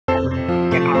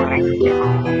Welcome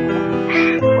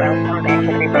back,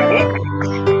 everybody.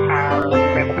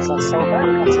 Reb Rochel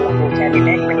Tehillim, it's lovely to have you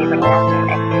back. We've been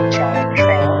walking a trail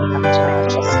up to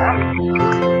Manchester.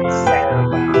 So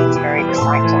it's very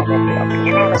exciting that we are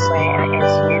beginning this way. And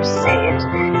as you said,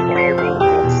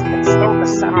 it's still the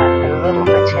summer a little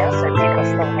bit here, so people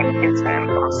still have kids home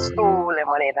from school and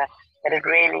whatever, but it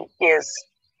really is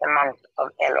the month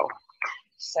of Elul.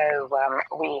 So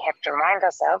we have to remind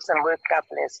ourselves and work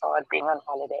double as hard being on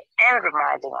holiday and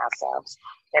reminding ourselves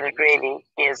that it really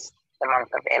is the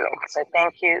month of Elul. So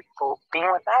thank you for being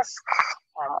with us.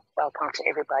 Welcome to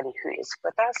everybody who is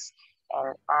with us.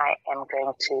 And I am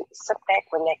going to sit back,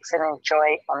 relax, and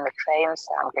enjoy on the train.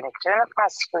 So I'm going to turn off my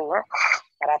screen.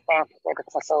 But I thank Reb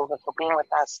Rochel for being with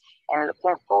us and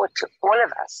looking forward to all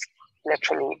of us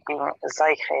literally being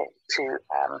zeiche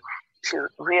to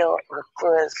real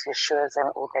refers, yeshuas,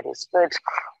 and all that is good.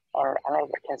 And I know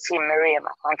you can see Miriam. I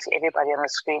can't see everybody on the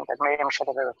screen, but Miriam should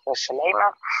have a refer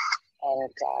shalema. And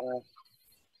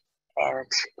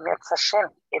Metz Hashem,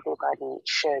 everybody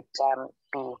should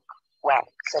be well.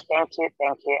 So thank you,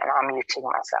 and I'm muting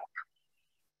myself.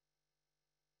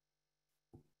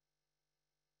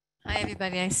 Hi,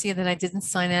 everybody. I see that I didn't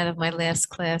sign out of my last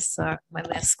class or my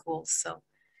last school, so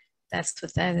that's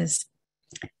what that is.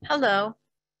 Hello.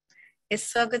 It's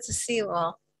so good to see you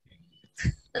all.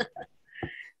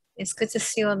 It's good to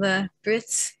see all the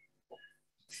Brits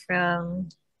from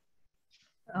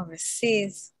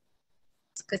overseas.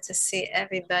 It's good to see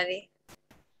everybody.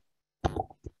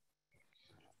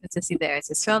 Good to see the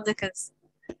Eretz Yisraelikas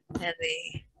and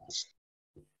the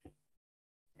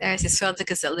Eretz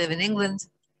Yisraelikas that live in England.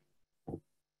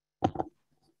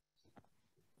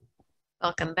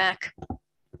 Welcome back.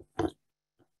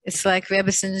 It's like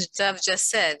Rebbe Dov just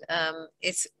said.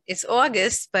 It's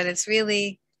August, but it's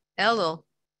really Elul.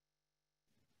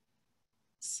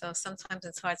 So sometimes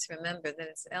it's hard to remember that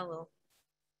it's Elul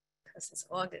because it's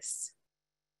August.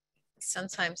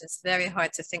 Sometimes it's very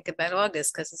hard to think about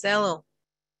August because it's Elul.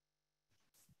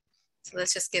 So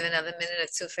let's just give another minute or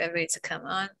two for everybody to come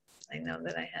on. I know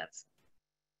that I have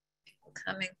people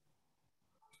coming.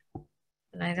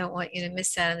 And I don't want you to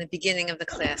miss out on the beginning of the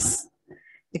class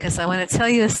because I want to tell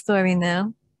you a story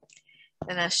now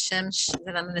that I'm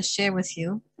going to share with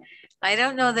you. I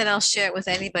don't know that I'll share it with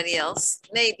anybody else.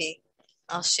 Maybe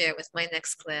I'll share it with my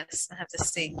next class. I have to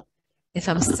see if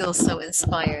I'm still so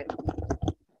inspired.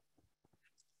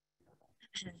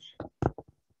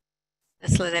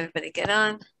 Let's let everybody get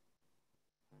on.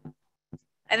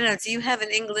 I don't know. Do you have in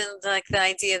England like the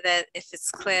idea that if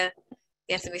it's clear,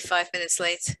 you have to be 5 minutes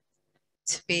late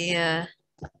to be?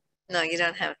 No, you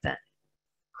don't have that.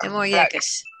 They're more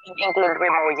Yekish. In England, we're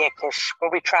more Yekish.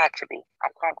 Well, we try to be. I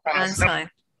can't promise. You're on time.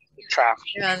 We try.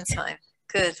 You're on time.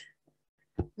 Good.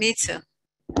 Me too.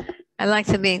 I like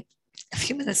to be a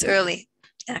few minutes early,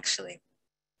 actually.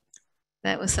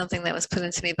 That was something that was put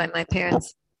into me by my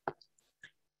parents,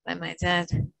 by my dad.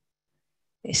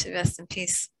 They should rest in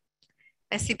peace.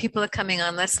 I see people are coming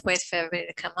on. Let's wait for everybody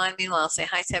to come on. Meanwhile, I'll say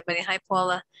hi to everybody. Hi,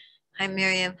 Paula. Hi,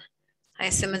 Miriam. Hi,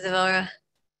 Sima Devora.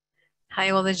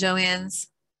 Hi, all the Joannes.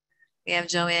 We have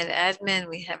Joanne Admin.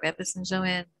 We have Rebis and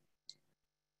Joanne.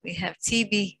 We have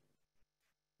TB.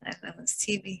 I don't know who's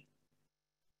TB.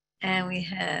 And we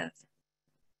have,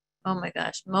 oh my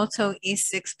gosh, Moto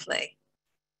E6 Play.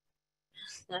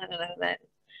 I don't know who that is.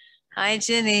 Hi,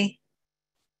 Ginny.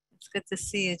 It's good to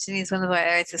see you. Ginny's one of our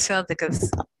Eretz Yisraelikas.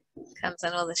 Comes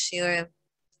on all the shiurim.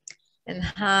 And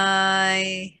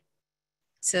hi,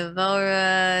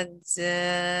 Tavora,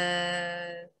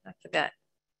 I forgot.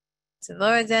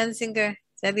 Tavora Danziger,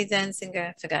 Debbie Danziger,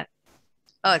 I forgot.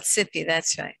 Oh, it's Sippy,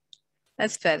 that's right.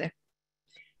 That's better.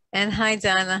 And hi,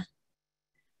 Donna.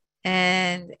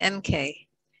 And MK.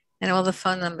 And all the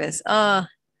phone numbers. Oh,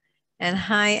 and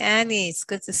hi, Annie. It's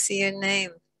good to see your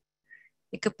name.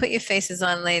 You could put your faces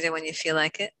on later when you feel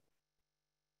like it.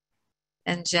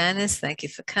 And Janice, thank you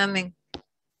for coming.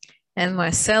 And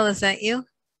Marcel, is that you?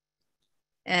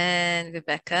 And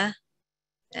Rebecca.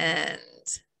 And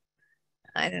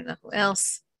I don't know who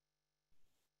else.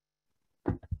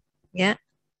 Yeah.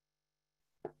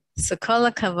 So kol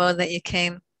hakavod that you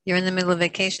came. You're in the middle of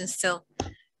vacation still.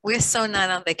 We're so not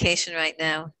on vacation right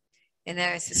now in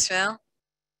Eretz Yisrael.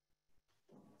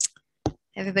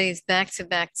 Everybody's back to.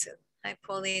 Hi,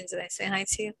 Pauline. Did I say hi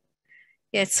to you?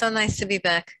 Yeah, it's so nice to be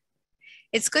back.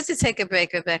 It's good to take a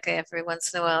break, Rebecca, every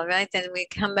once in a while, right? Then we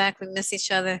come back, we miss each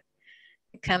other.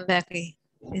 We come back, we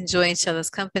enjoy each other's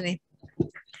company.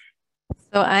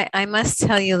 So I must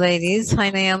tell you, ladies. Hi,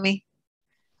 Naomi.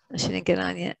 I shouldn't get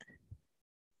on yet.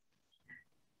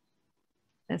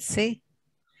 Let's see.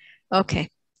 Okay.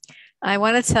 I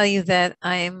want to tell you that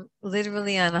I'm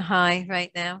literally on a high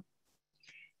right now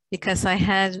because I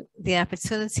had the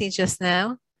opportunity just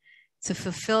now to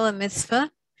fulfill a mitzvah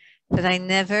that I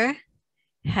never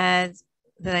had,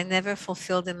 that I never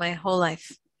fulfilled in my whole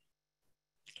life.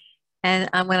 And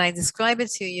when I describe it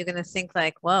to you, you're going to think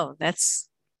like, whoa,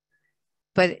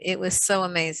 but it was so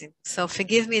amazing. So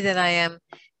forgive me that I am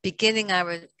beginning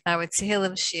our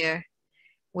Tehillim shir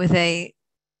with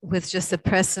just a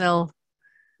personal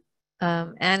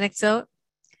anecdote,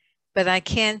 but I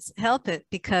can't help it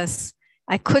because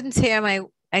I couldn't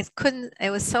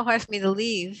it was so hard for me to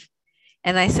leave.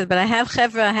 And I said, but I have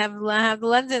Chevra, I have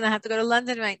London, I have to go to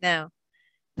London right now.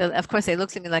 Of course, they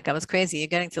looked at me like I was crazy. You're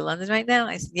getting to London right now?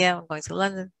 I said, yeah, I'm going to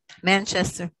London,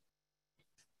 Manchester,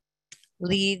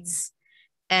 Leeds,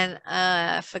 and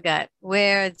I forgot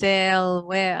where,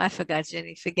 I forgot,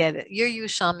 Jenny, forget it. You're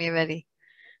Yerushalmi already.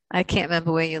 I can't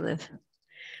remember where you live.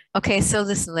 Okay, so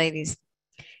listen, ladies.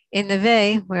 In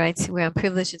Neve, where I'm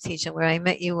privileged to teach and where I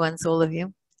met you once, all of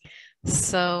you.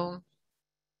 So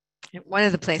one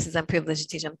of the places I'm privileged to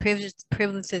teach. I'm privileged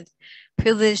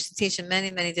to teach in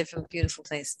many, many different beautiful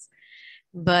places.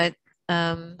 But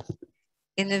in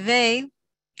Neve,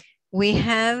 we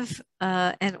have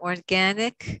an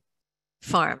organic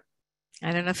farm.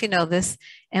 I don't know if you know this.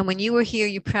 And when you were here,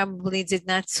 you probably did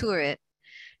not tour it.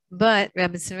 But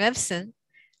Rebbetzin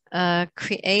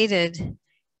created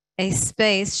a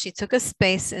space. She took a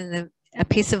space in a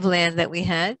piece of land that we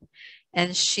had,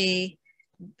 and she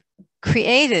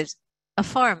created a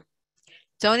farm.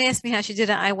 Don't ask me how she did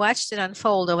it. I watched it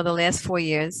unfold over the last 4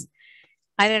 years.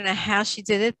 I don't know how she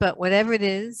did it, but whatever it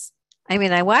is, I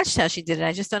mean, I watched how she did it.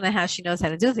 I just don't know how she knows how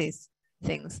to do these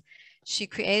things. She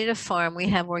created a farm. We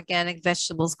have organic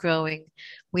vegetables growing.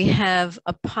 We have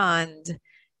a pond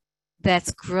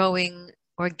that's growing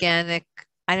organic,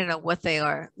 I don't know what they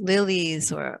are,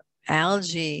 lilies or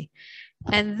algae.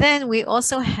 And then we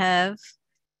also have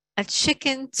a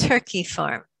chicken turkey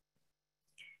farm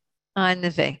on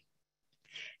Neve.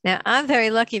 Now I'm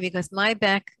very lucky because my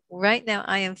back right now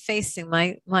I am facing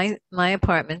my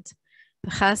apartment.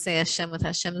 Hashem, with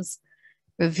Hashem's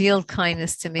revealed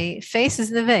kindness to me, faces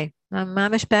Neve. I'm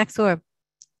mamish back door,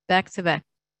 back to back.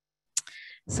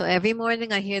 So every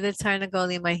morning I hear the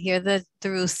Tarnagolim, I hear the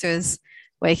roosters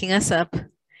waking us up,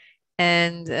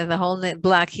 and the whole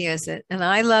block hears it. And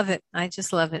I love it. I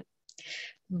just love it.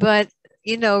 But,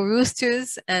 you know,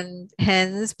 roosters and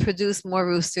hens produce more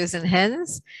roosters and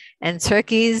hens, and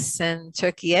turkeys and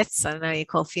turkeyettes, I don't know how you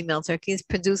call female turkeys,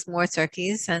 produce more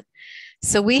turkeys. And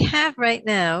so we have right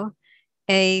now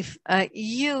a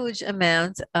huge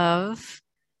amount of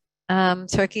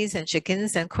turkeys and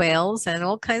chickens and quails and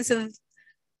all kinds of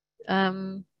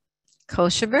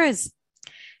kosher birds.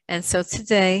 And so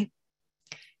today,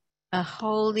 a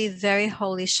holy, very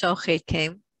holy shochet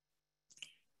came,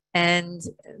 and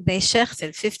they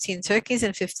shechted 15 turkeys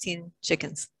and 15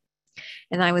 chickens.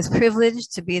 And I was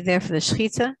privileged to be there for the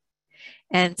shechita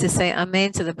and to say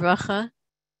amen to the bracha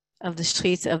of the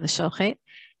shechita of the shochet,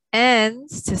 and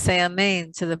to say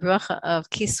amen to the bracha of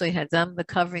kisui hadam, the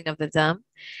covering of the dam.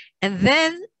 And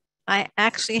then I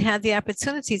actually had the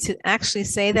opportunity to actually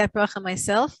say that bracha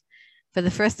myself for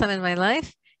the first time in my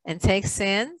life and take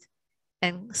sand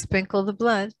and sprinkle the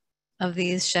blood of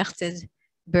these shechted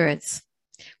birds,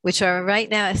 which are right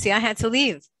now, see, I had to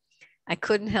leave. I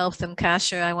couldn't help them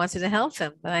kasher. I wanted to help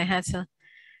them, but I had to,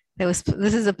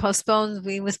 this is a postponed,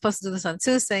 we were supposed to do this on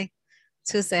Tuesday.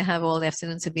 Tuesday I have all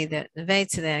afternoon to be there.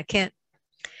 Today I can't.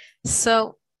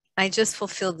 So I just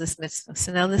fulfilled this mitzvah.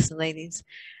 So now listen, ladies,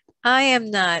 I am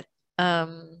not,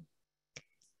 I'm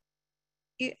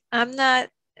not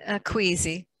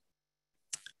queasy.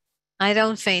 I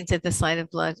don't faint at the sight of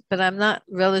blood, but I'm not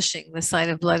relishing the sight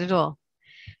of blood at all.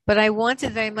 But I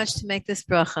wanted very much to make this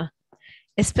bracha,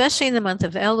 especially in the month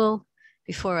of Elul,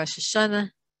 before Rosh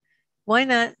Hashanah. Why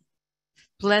not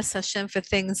bless Hashem for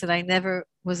things that I never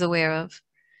was aware of?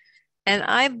 And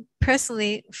I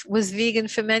personally was vegan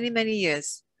for many, many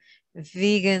years.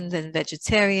 Vegan and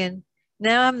vegetarian.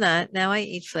 Now I'm not. Now I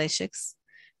eat fleischiks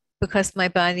because my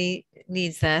body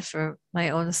needs that for my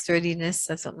own sturdiness.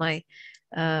 That's what my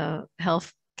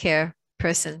health care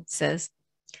person says.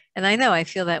 And I know I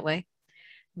feel that way.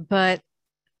 But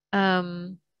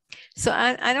so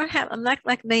I'm not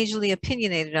like majorly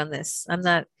opinionated on this. I'm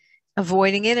not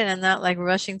avoiding it, and I'm not like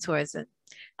rushing towards it.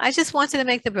 I just wanted to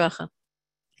make the bracha.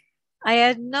 I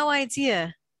had no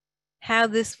idea how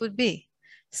this would be.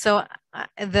 So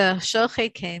the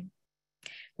shochet came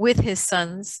with his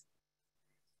sons,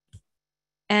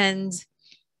 and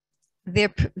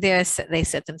they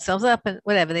set themselves up and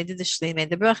whatever they did. They made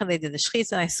the bracha, they did the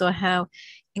shechita. I saw how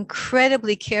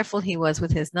incredibly careful he was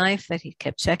with his knife, that he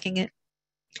kept checking it.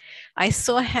 I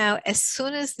saw how as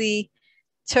soon as the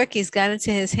turkeys got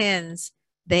into his hands,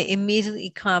 they immediately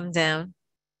calmed down.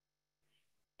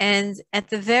 And at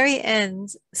the very end,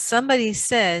 somebody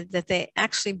said that they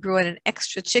actually brought an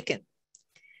extra chicken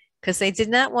because they did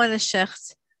not want to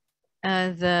shecht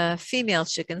the female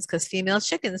chickens, because female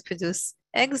chickens produce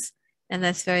eggs, and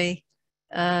that's very,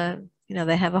 they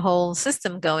have a whole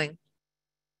system going.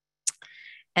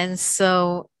 And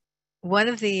so one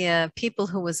of the people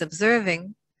who was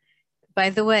observing,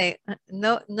 by the way,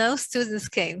 no students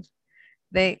came.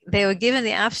 They were given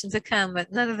the option to come,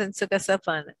 but none of them took us up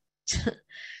on it.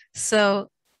 So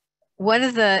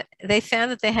they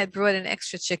found that they had brought an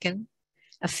extra chicken,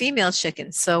 a female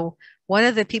chicken. So one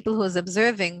of the people who was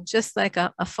observing, just like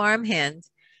a farmhand,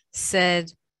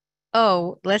 said,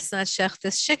 oh, let's not shech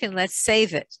this chicken, let's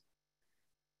save it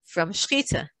from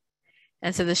shechita.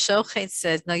 And so the shochet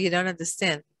said, no, you don't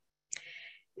understand.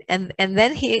 And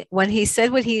then when he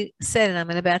said what he said, and I'm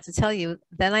about to tell you,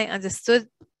 then I understood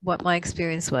what my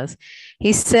experience was.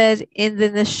 He said, in the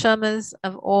neshamas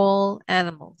of all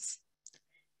animals,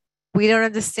 we don't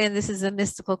understand this is a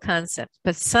mystical concept,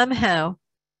 but somehow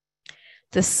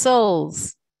the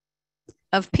souls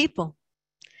of people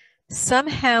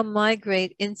somehow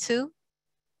migrate into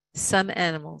some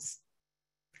animals.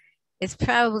 It's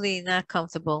probably not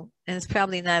comfortable, and it's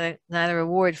probably not a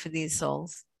reward for these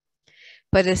souls.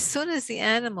 But as soon as the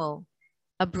animal,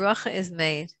 a bracha is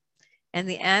made, and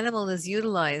the animal is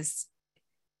utilized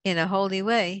in a holy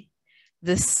way,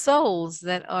 the souls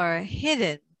that are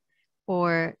hidden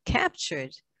or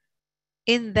captured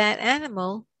in that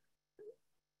animal,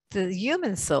 the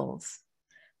human souls,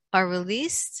 are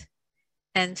released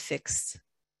and fixed.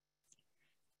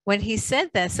 When he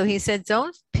said that, so he said,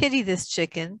 don't pity this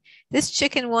chicken. This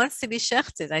chicken wants to be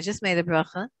shechted. I just made a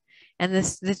bracha. And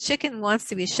the chicken wants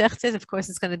to be shechted. Of course,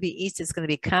 it's going to be eaten. It's going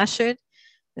to be kashered.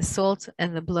 The salt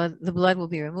and the blood will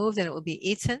be removed and it will be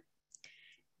eaten.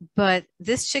 But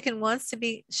this chicken wants to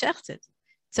be shechted.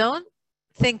 Don't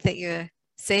think that you're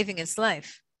saving its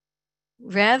life.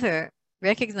 Rather,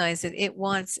 recognize that it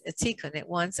wants a tikkun. It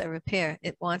wants a repair.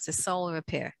 It wants a soul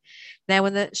repair. Now,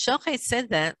 when the shochet said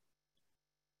that,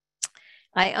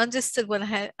 I understood what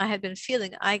I had been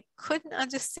feeling. I couldn't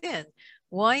understand.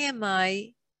 Why am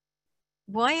I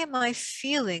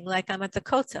feeling like I'm at the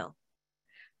kotel?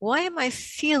 Why am I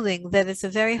feeling that it's a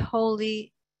very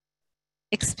holy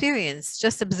experience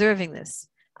just observing this?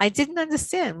 I didn't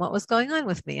understand what was going on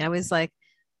with me. I was like,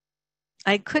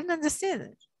 I couldn't understand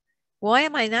it. Why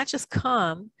am I not just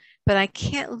calm, but I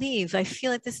can't leave? I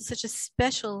feel like this is such a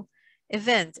special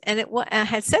event. And I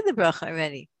had said the bracha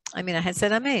already. I mean, I had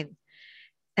said amen.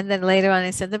 And then later on,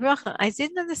 I said the bracha. I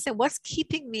didn't understand what's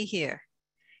keeping me here.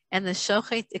 And the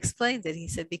shochet explained it. He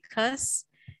said, because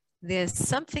there's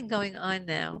something going on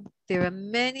now. There are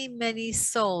many, many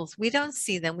souls. We don't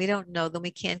see them. We don't know them.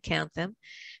 We can't count them.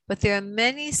 But there are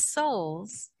many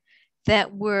souls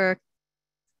that were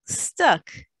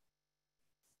stuck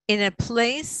in a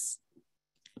place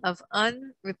of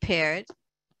unrepaired,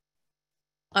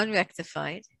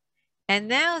 unrectified. And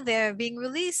now they're being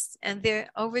released and they're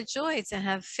overjoyed to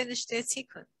have finished their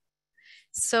tikkun.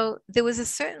 So there was a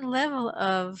certain level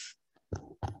of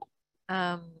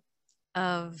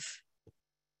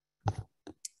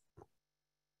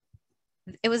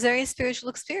it was a very spiritual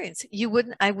experience.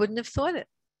 I wouldn't have thought it.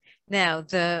 Now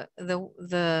the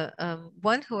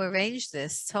one who arranged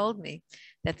this told me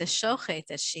that the shochet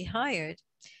that she hired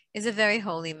is a very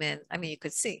holy man. I mean, you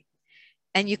could see,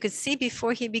 and you could see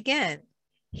before he began,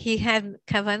 he had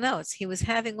kavanot. He was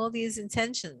having all these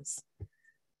intentions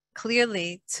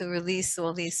clearly to release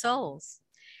all these souls.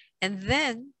 And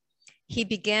then he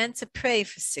began to pray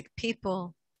for sick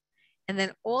people. And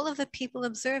then all of the people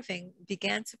observing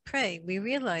began to pray. We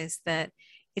realized that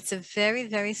it's a very,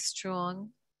 very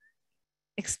strong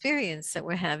experience that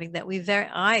we're having, that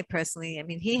I personally, I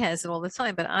mean, he has it all the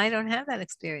time, but I don't have that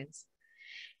experience.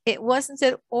 It wasn't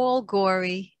at all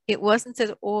gory. It wasn't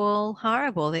at all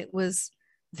horrible. It was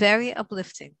very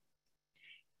uplifting.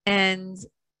 And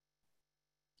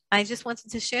I just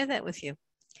wanted to share that with you.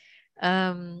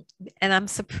 And I'm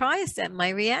surprised at my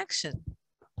reaction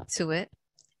to it.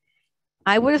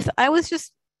 I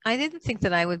didn't think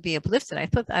that I would be uplifted. I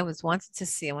thought I wanted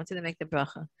to make the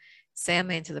bracha, say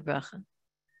amen to the bracha.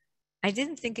 I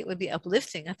didn't think it would be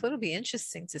uplifting. I thought it would be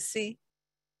interesting to see.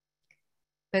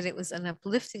 But it was an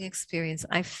uplifting experience.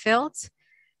 I felt,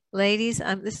 ladies,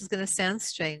 this is going to sound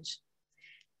strange,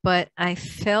 but I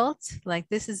felt like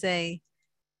this is a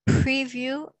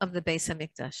preview of the Beis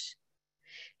Hamikdash.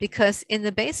 Because in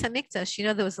the Beis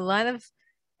Hamikdash, there was a lot of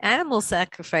animal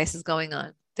sacrifices going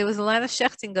on. There was a lot of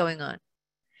shechting going on.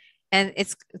 And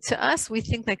it's, to us, we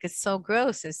think like it's so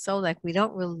gross. It's so like we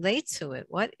don't relate to it.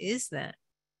 What is that?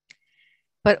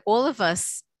 But all of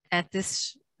us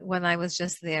when I was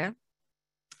just there,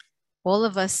 all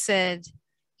of us said,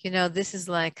 this is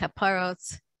like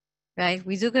kaparot, right?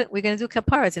 We're going to do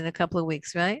kaparot in a couple of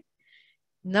weeks, right?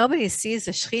 Nobody sees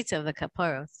the shechita of the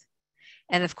kaparot.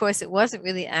 And of course, it wasn't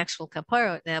really actual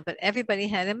kaparot now, but everybody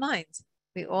had in mind.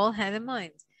 We all had in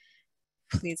mind.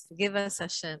 Please forgive us,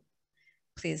 Hashem.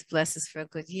 Please bless us for a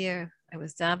good year. I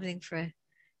was davening for it.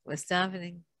 Was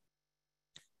davening.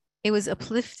 It was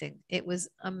uplifting. It was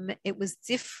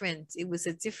different. It was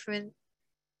a different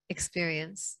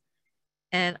experience.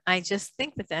 And I just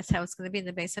think that that's how it's going to be in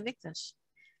the Beis Hamikdash.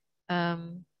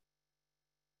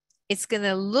 It's going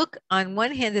to look, on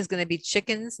one hand, there's going to be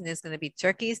chickens and there's going to be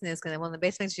turkeys and there's going to, well, in the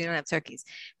Beis Hamikdash, you don't have turkeys,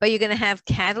 but you're going to have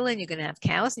cattle and you're going to have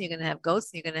cows and you're going to have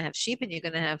goats and you're going to have sheep and you're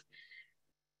going to have,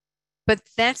 but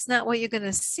that's not what you're going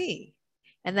to see.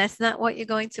 And that's not what you're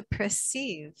going to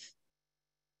perceive.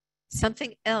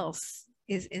 Something else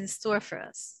is in store for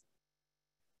us.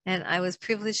 And I was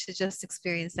privileged to just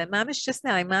experience that. Mamish just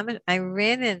now, I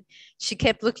ran in. She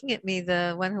kept looking at me,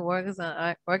 the one who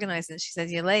organized it. She said,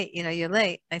 "You're late. You're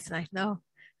late." I said, "I know.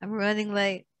 I'm running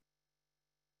late."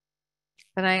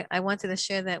 But I wanted to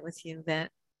share that with you,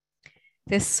 that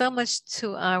there's so much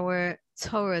to our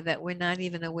Torah that we're not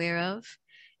even aware of,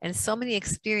 and so many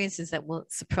experiences that will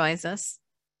surprise us.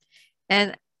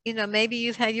 And, maybe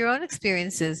you've had your own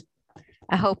experiences,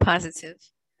 I hope positive,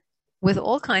 with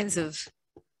all kinds of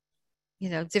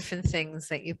different things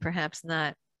that you perhaps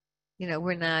not,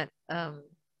 we're not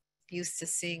used to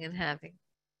seeing and having.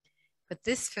 But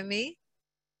this for me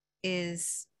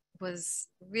was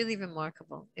really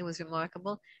remarkable. It was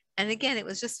remarkable. And again, it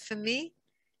was just, for me,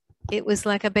 it was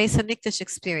like a Beis Hamikdash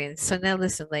experience. So now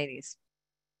listen, ladies.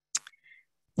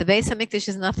 The Beis Hamikdash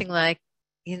is nothing like,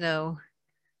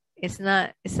 it's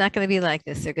not going to be like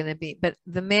this. They're going to be, but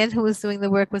the man who was doing the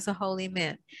work was a holy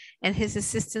man, and his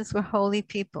assistants were holy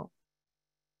people.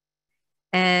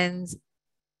 And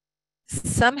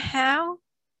somehow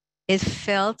it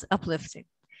felt uplifting.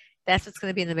 That's what's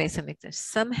going to be in the Beis Hamikdash.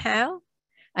 Somehow,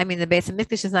 the Beis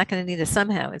Hamikdash is not going to need a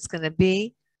somehow. It's going to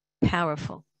be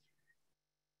powerful.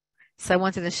 So I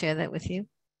wanted to share that with you.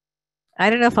 I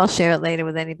don't know if I'll share it later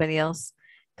with anybody else,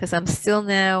 because I'm still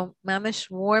now mamish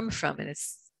warm from it.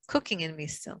 It's cooking in me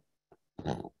still.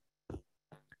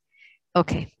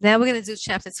 Okay, now we're going to do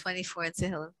chapter 24 in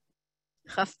Tehillim.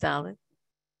 Chaf Dalet.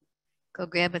 Go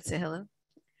grab a Tehillim.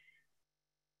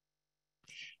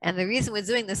 And the reason we're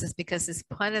doing this is because it's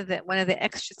one of the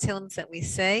extra Tehillims that we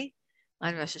say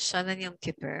on Rosh Hashanah and Yom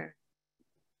Kippur.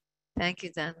 Thank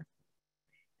you, Dana.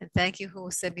 And thank you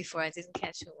who said before. I didn't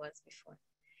catch who it was before.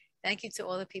 Thank you to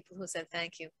all the people who said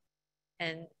thank you.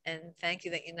 And thank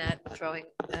you that you're not throwing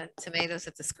tomatoes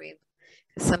at the screen,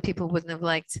 because some people wouldn't have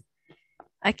liked.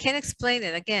 I can't explain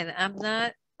it. Again,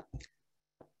 I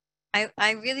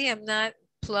really am not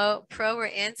pro or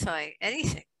anti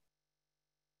anything,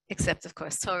 except of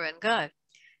course Torah and God.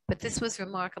 But this was a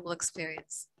remarkable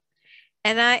experience,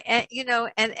 and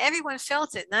and everyone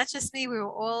felt it, not just me. We were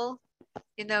all,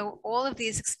 all of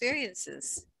these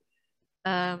experiences.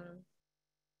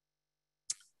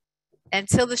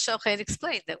 Until the Shochet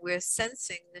explained that we're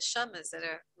sensing neshamas that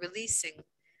are releasing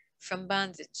from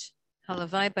bondage.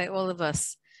 Halavai, by all of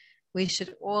us, we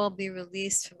should all be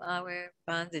released from our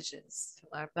bondages, from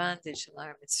our bondage, from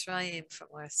our Mitzrayim, from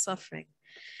our suffering.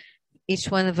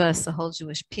 Each one of us, the whole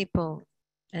Jewish people,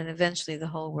 and eventually the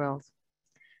whole world.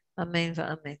 Amen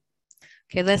va'amen.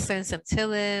 Okay, let's learn some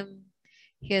Tehillim.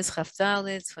 Here's Chaf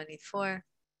Dalet 24.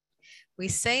 We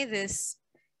say this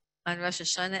on Rosh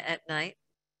Hashanah at night.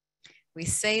 We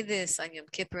say this on Yom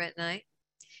Kippur at night.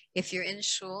 If you're in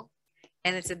shul,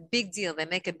 and it's a big deal, they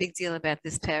make a big deal about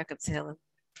this parak of Tehillim.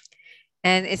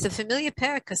 And it's a familiar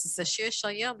parak because it's a Shir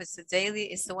Shal Yom. It's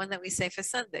the one that we say for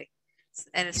Sunday.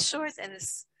 And it's short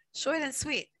and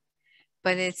sweet.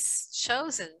 But it's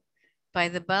chosen by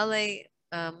the Balei,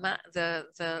 the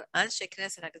Anshe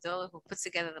Knesset HaGadolah who puts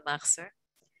together the Machzer.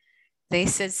 They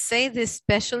said, say this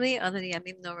specially on the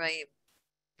Yamim Noraim,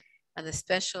 on the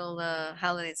special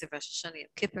holidays of Rosh Hashanah Yom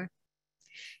Kippur.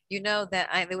 You know that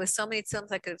there were so many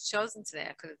films I could have chosen today.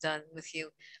 I could have done with you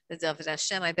the David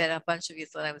Hashem. I bet a bunch of you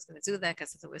thought I was going to do that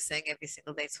because we're saying every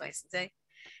single day, twice a day.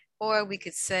 Or we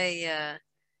could say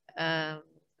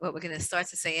what we're going to start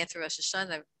to say after Rosh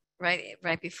Hashanah, right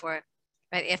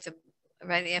after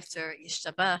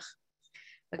Yishtabach.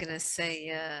 We're going to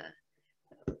say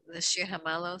the Shir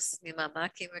Hamalos,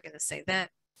 Mimamaki, we're going to say that.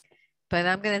 But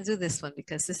I'm going to do this one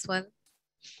because this one,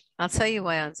 I'll tell you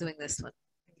why I'm doing this one.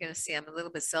 You're going to see I'm a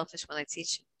little bit selfish when I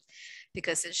teach you.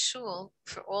 Because in shul,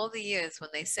 for all the years, when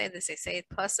they say this, they say it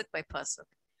pasuk by pasuk.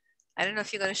 I don't know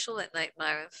if you go to shul at night,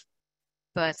 Marav,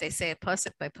 but they say it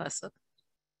pasuk by pasuk,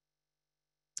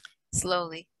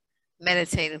 slowly,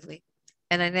 meditatively.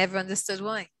 And I never understood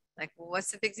why. Like, well,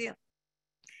 what's the big deal?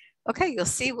 Okay, you'll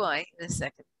see why in a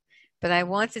second. But I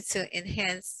wanted to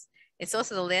enhance. It's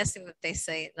also the last thing that they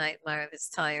say at night, Marav. It's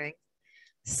tiring.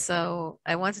 So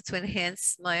I wanted to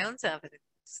enhance my own davening.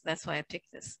 So that's why I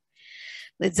picked this.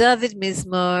 The David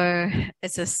Mizmor,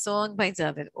 it's a song by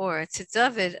David, or to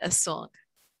David, a song.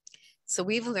 So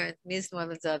we've learned Mizmor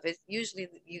LeDavid,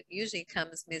 usually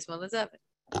comes Mizmor LeDavid.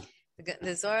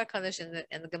 The Zohar Kadosh and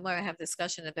the Gemara have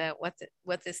discussion about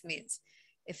what this means.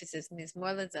 If it says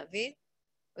Mizmor LeDavid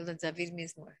or LeDavid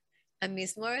Mizmor. A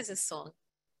Mizmor is a song,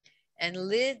 and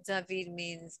LeDavid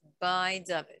means by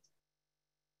David.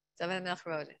 David HaMelech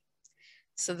wrote it.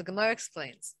 So the Gemara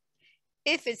explains.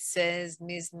 If it says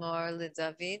Mizmor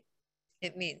LeDavid,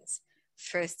 it means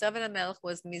first David HaMelech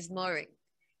was Mizmoring.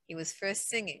 He was first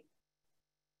singing.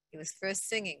 And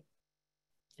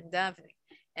davening.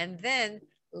 And then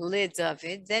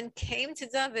LeDavid, then came to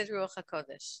David Ruach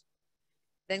HaKodesh.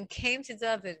 Then came to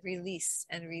David release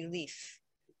and relief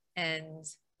and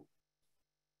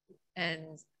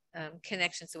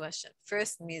connection to Hashem.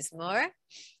 First Mizmor,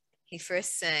 he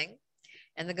first sang.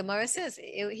 And the Gemara says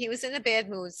he was in a bad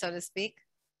mood, so to speak,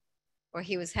 or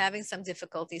he was having some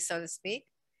difficulty, so to speak.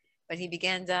 But he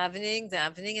began davening,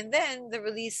 and then the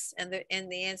release and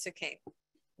the answer came.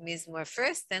 Mizmor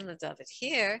first, then LeDavid.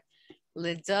 Here,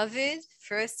 LeDavid,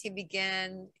 first he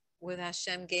began with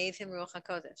Hashem gave him Ruach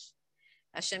HaKodesh.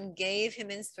 Hashem gave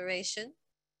him inspiration,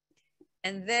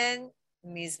 and then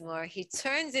Mizmor, he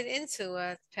turns it into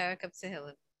a parak of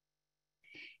Tehillim.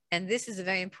 And this is a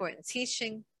very important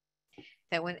teaching,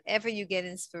 that whenever you get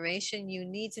inspiration, you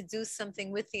need to do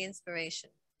something with the inspiration.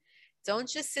 Don't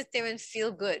just sit there and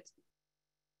feel good,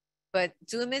 but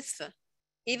do a mitzvah.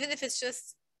 Even if it's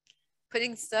just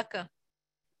putting aside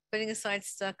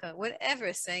tzedakah,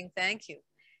 whatever, saying thank you.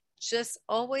 Just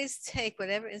always take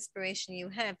whatever inspiration you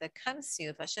have that comes to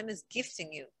you. If Hashem is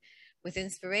gifting you with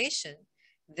inspiration,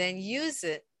 then use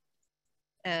it,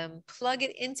 plug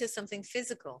it into something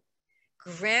physical.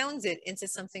 Ground it into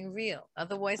something real.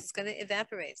 Otherwise, it's going to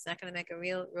evaporate. It's not going to make a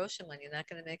real roshem on you. Not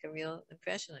going to make a real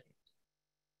impression on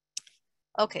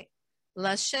you. Okay.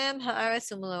 Lashem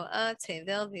haaretz umloa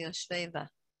tevel v'yoshvei.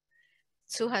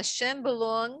 To Hashem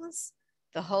belongs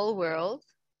the whole world,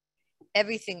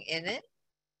 everything in it.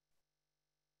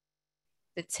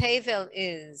 The tevel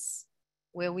is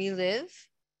where we live,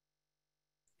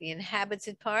 the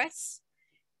inhabited parts,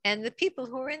 and the people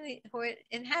who are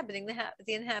inhabiting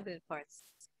the inhabited parts.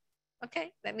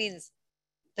 Okay, that means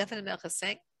David HaMelech is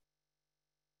saying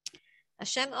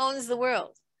Hashem owns the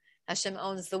world. Hashem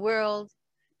owns the world.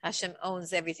 Hashem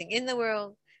owns everything in the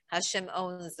world. Hashem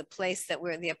owns the place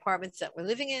the apartments that we're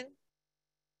living in.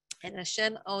 And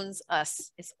Hashem owns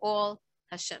us. It's all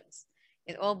Hashem's.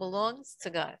 It all belongs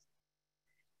to God.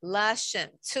 La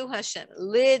Hashem, to Hashem.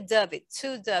 LeDavid,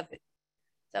 to David.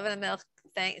 David HaMelech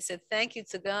said thank you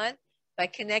to God by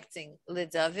connecting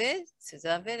LeDavid to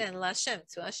David and LaShem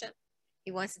to Hashem.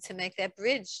 He wanted to make that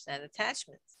bridge, that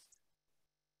attachment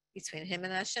between him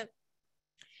and Hashem.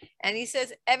 And he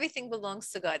says everything belongs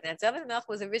to God. Now, David HaMelech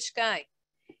was a rich guy.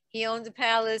 He owned a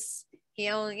palace. He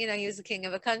was the king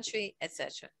of a country,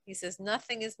 etc. He says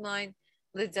nothing is mine.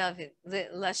 LeDavid,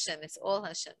 LaShem, it's all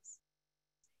Hashem's.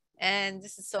 And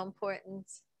this is so important,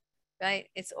 right?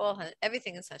 It's all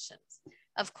everything is Hashem's.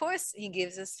 Of course, he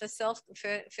gives us for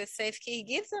safety. He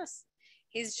gives us.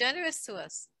 He's generous to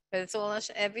us, but it's all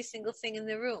Hashem, every single thing in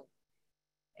the room.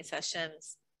 It's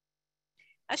Hashem's.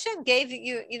 Hashem gave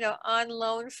you, on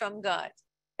loan from God,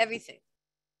 everything.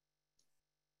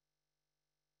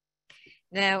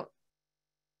 Now,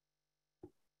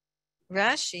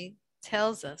 Rashi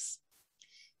tells us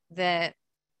that,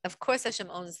 of course, Hashem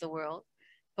owns the world,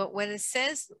 but when it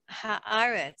says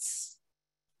haaretz,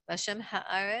 Hashem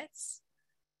haaretz,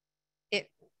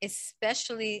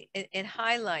 it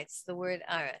highlights the word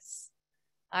Aretz.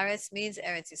 Aretz means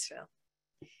Eretz Yisrael.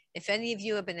 If any of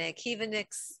you are Bnei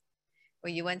Akivaniks, or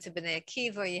you went to Bnei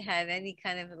Akiva, or you had any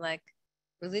kind of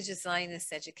religious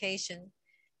Zionist education,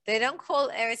 they don't call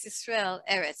Eretz Yisrael.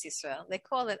 They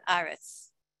call it Aretz,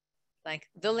 like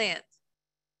the land,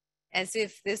 as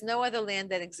if there's no other land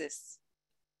that exists.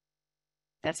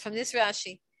 That's from this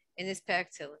Rashi in this Parak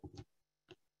Tehillim.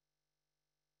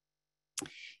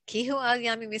 Kihu al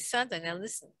Yami Misada. Now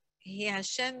listen,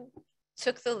 Hashem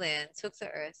took the land, took the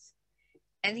earth,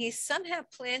 and he somehow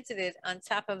planted it on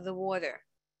top of the water.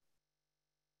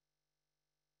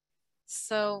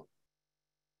 So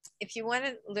if you want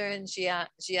to learn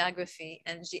geography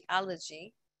and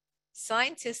geology,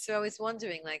 scientists are always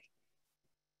wondering, like,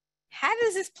 how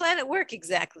does this planet work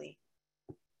exactly?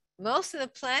 Most of the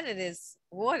planet is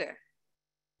water.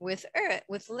 With earth,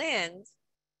 with land,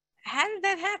 how did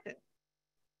that happen?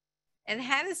 And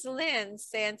how does the land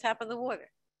stay on top of the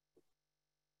water?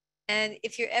 And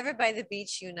if you're ever by the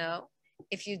beach, you know,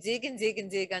 if you dig and dig and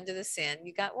dig under the sand,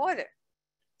 you got water.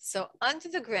 So under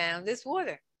the ground is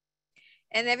water.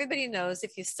 And everybody knows,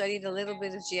 if you studied a little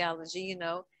bit of geology, you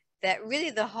know that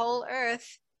really the whole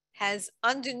earth has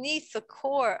underneath the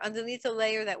core, underneath the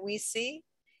layer that we see,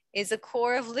 is a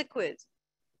core of liquid.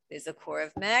 There's a core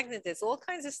of magnet. There's all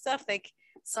kinds of stuff. Like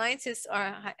scientists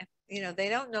are, you know, they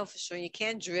don't know for sure. You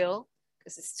can't drill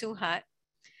because it's too hot.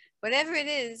 Whatever it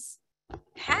is,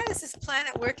 how does this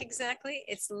planet work exactly?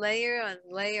 It's layer on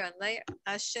layer on layer.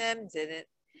 Hashem did it.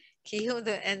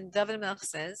 And David Melch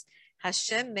says,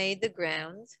 Hashem made the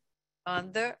ground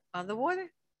on the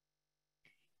water.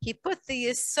 He put the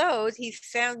yesod, he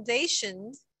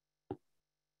foundationed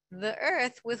the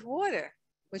earth with water,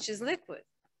 which is liquid.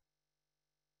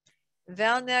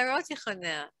 Val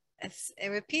Narotichana,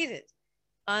 repeated,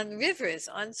 on rivers,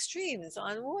 on streams,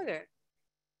 on water.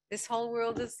 This whole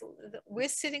world is, we're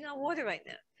sitting on water right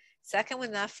now. So how come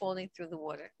we're not falling through the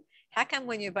water? How come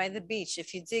when you're by the beach,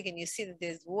 if you dig and you see that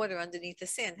there's water underneath the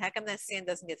sand, how come that sand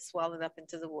doesn't get swallowed up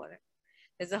into the water?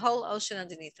 There's a whole ocean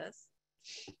underneath us.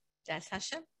 That's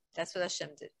Hashem. That's what Hashem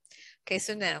did. Okay,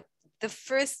 so now, the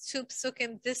first two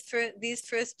psukim, these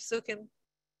first psukim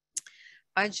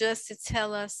are just to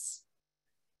tell us,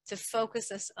 to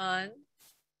focus us on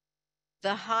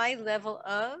the high level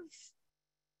of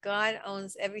God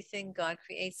owns everything, God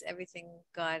creates everything,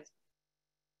 God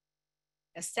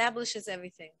establishes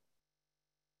everything.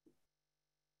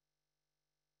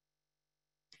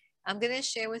 I'm going to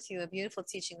share with you a beautiful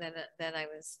teaching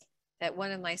that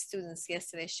one of my students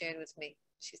yesterday shared with me.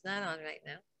 She's not on right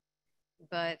now,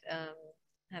 but I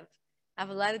have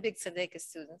a lot of big Tzedekah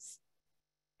students.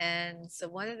 And so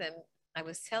one of them, I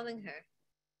was telling her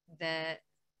that,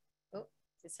 oh,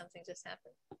 did something just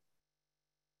happen?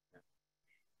 No.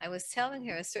 I was telling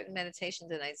her a certain meditation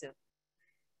that I do.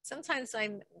 Sometimes I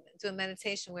do a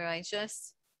meditation where I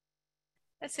just,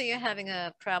 let's say you're having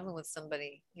a problem with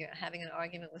somebody, you're having an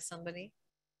argument with somebody.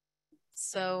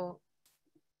 So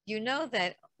you know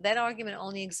that that argument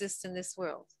only exists in this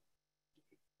world.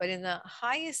 But in the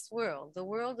highest world, the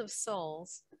world of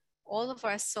souls, all of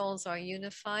our souls are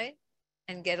unified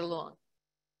and get along.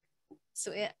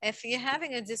 So if you're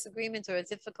having a disagreement or a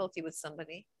difficulty with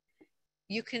somebody,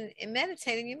 you can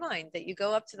meditate in your mind that you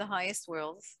go up to the highest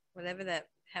worlds, whatever that,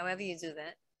 however you do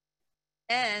that,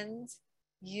 and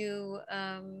you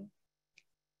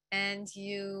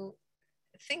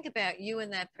think about you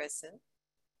and that person.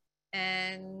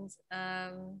 And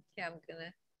yeah, I'm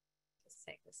gonna just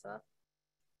take this off.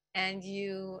 And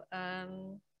you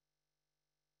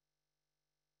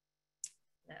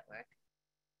that work?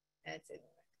 That didn't work.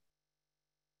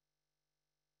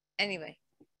 Anyway,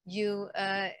 you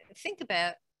think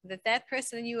about that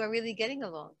person and you are really getting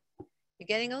along. You're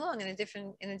getting along in a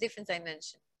different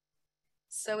dimension.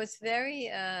 So it's very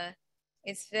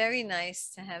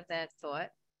nice to have that thought.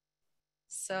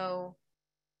 So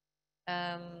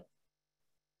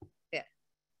yeah.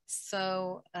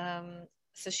 So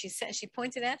she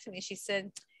pointed out to me, she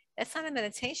said, that's not a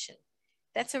meditation.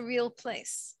 That's a real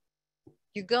place.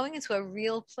 You're going into a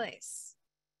real place.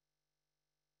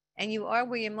 And you are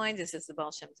where your mind is, as the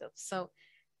Baal Shem Tov. So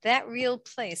that real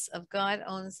place of God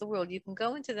owns the world, you can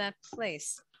go into that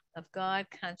place of God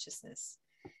consciousness.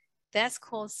 That's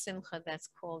called simcha, that's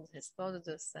called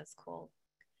hisbodedus, that's called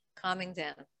calming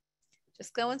down.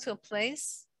 Just go into a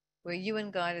place where you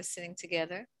and God are sitting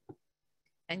together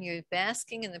and you're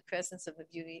basking in the presence of the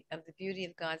beauty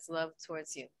of God's love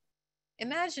towards you.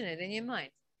 Imagine it in your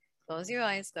mind. Close your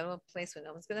eyes, go to a place where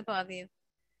no one's going to bother you,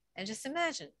 and just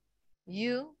imagine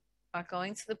you are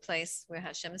going to the place where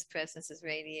Hashem's presence is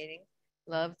radiating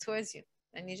love towards you,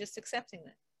 and you're just accepting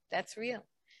that. That's real.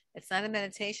 It's not a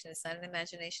meditation. It's not an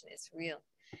imagination. It's real.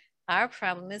 Our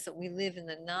problem is that we live in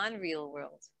the non-real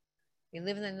world. We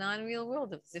live in the non-real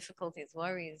world of difficulties,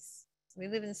 worries. We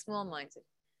live in small-minded.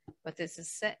 But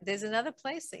there's another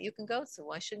place that you can go to.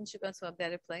 Why shouldn't you go to a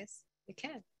better place? You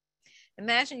can.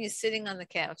 Imagine you're sitting on the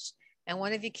couch and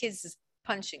one of your kids is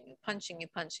punching you.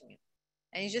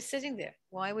 And you're just sitting there.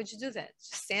 Why would you do that?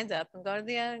 Just stand up and go to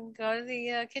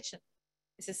the kitchen.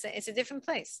 It's a different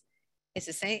place. It's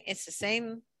the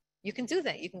same You can do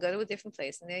that. You can go to a different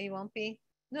place and there you won't be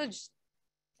nudged.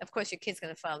 Of course, your kid's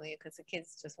going to follow you because the kid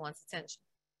just wants attention.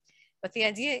 But the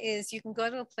idea is you can go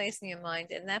to a place in your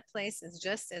mind and that place is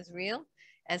just as real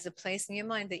as the place in your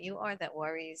mind that you are that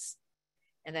worries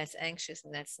and that's anxious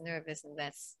and that's nervous and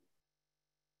that's.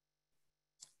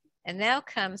 And now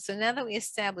comes, so now that we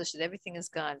established that everything is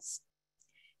God's,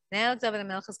 now David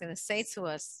HaMelech is going to say to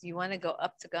us, you want to go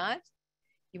up to God?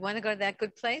 You want to go to that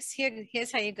good place?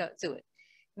 Here's how you go do it.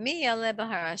 Mi yaleh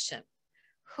b'har Hashem.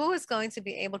 Who is going to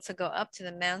be able to go up to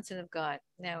the mountain of God?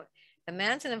 Now, the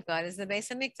mountain of God is the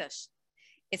Beis Hamikdash.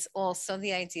 It's also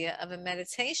the idea of a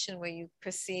meditation where you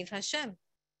perceive Hashem.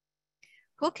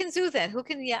 Who can do that? Who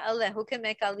can ya'aleh? Who can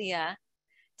make aliyah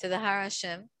to the Har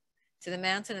Hashem, to the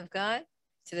mountain of God,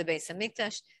 to the Beis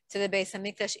Hamikdash, to the Beis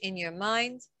Hamikdash in your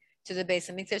mind, to the Beis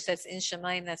Hamikdash that's in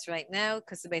Shemayim, that's right now,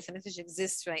 because the Beis Hamikdash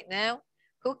exists right now.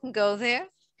 Who can go there?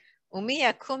 Umi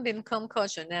yakum bimkom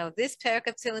kosher. Now, this parak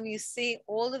of Tehillim, you see,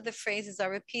 all of the phrases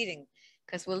are repeating,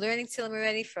 because we're learning Tehillim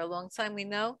already for a long time. We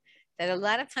know that a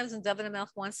lot of times when David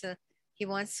HaMelech wants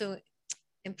to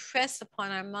impress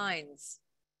upon our minds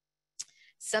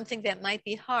something that might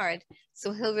be hard,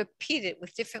 so he'll repeat it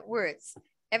with different words.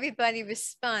 Everybody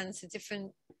responds to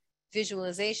different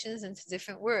visualizations and to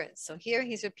different words. So here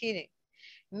he's repeating,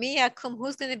 Mi yakum,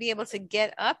 who's going to be able to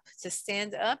get up, to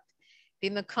stand up,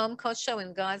 Bimakom kosho,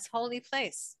 in God's holy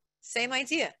place. Same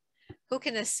idea. Who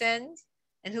can ascend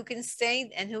and who can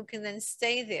stay and who can then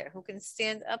stay there, who can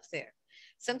stand up there.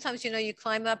 Sometimes, you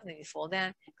climb up and then you fall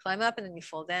down, climb up and then you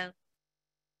fall down.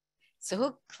 So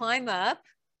who climb up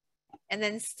and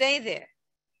then stay there?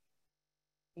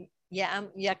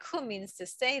 Yakum means to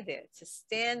stay there, to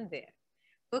stand there.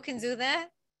 Who can do that?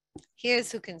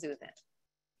 Here's who can do that.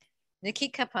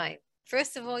 Niki kapayim.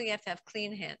 First of all, you have to have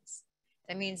clean hands.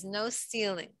 That means no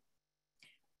stealing.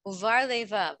 Uvar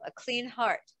levav, a clean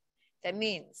heart. That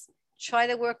means try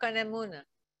to work on emunah.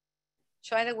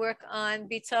 Try to work on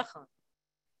bitachon.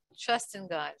 Trust in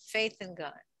God, faith in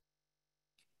God.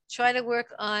 Try to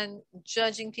work on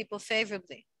judging people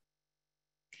favorably.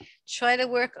 Try to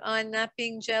work on not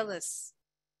being jealous.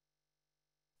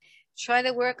 Try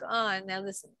to work on, now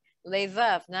listen,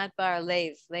 levav, not bar,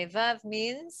 lev. Levav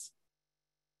means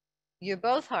your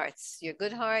both hearts, your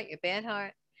good heart, your bad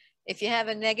heart. If you have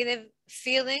a negative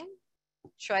feeling,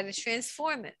 try to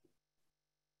transform it.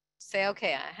 Say,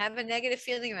 okay, I have a negative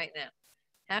feeling right now.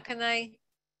 How can I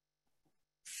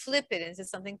flip it into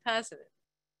something positive?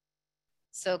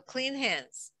 So clean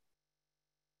hands.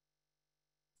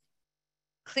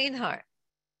 Clean heart.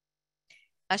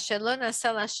 Ashalon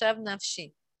asal ashav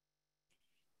nafshi.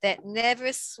 That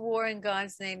never swore in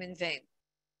God's name in vain.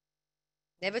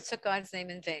 Never took God's name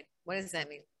in vain. What does that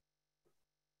mean?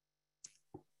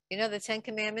 The 10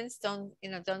 Commandments, don't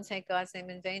take God's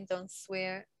name in vain, don't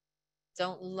swear,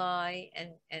 don't lie and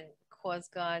cause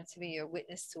God to be your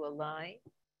witness to a lie.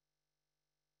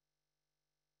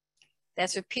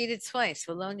 That's repeated twice.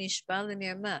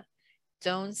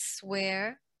 Don't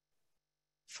swear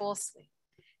falsely.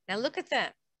 Now look at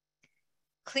that.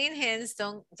 Clean hands,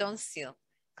 don't steal.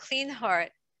 Clean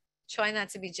heart, try not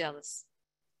to be jealous.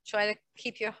 Try to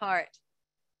keep your heart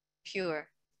pure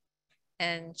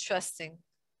and trusting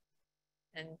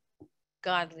and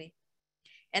godly.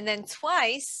 And then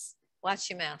twice, watch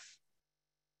your mouth.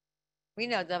 We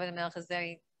know David HaMelech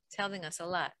is telling us a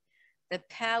lot. The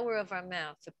power of our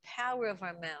mouth, the power of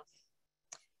our mouth,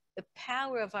 the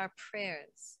power of our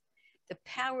prayers, the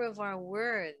power of our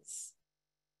words.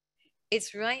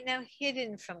 It's right now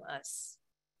hidden from us.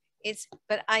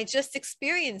 But I just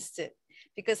experienced it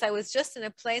because I was just in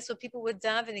a place where people were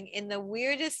davening in the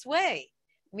weirdest way,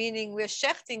 meaning we're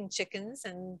shechting chickens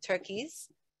and turkeys,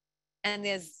 and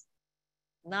there's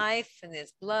knife and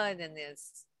there's blood and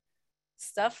there's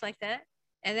stuff like that,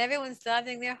 and everyone's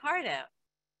davening their heart out,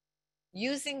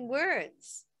 using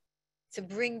words to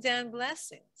bring down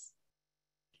blessings.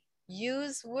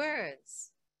 Use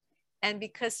words. And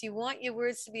because you want your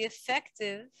words to be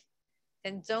effective,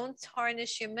 then don't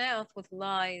tarnish your mouth with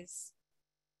lies,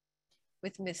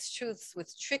 with mistruths,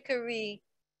 with trickery.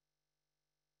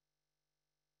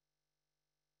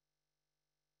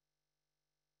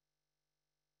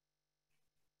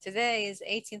 Today is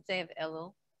 18th day of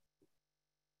Elul.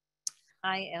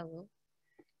 Hi, Elul.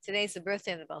 Today is the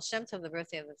birthday of the Baal Shem Tov, the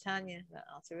birthday of the Tanya, the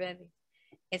Alter Rebbe.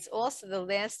 It's also the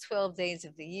last 12 days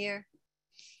of the year.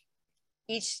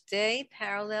 Each day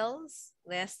parallels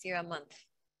last year a month.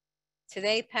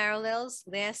 Today parallels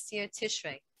last year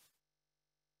Tishrei.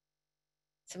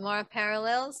 Tomorrow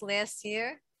parallels last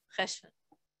year Cheshvan.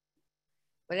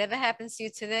 Whatever happens to you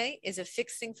today is a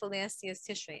fixing for last year's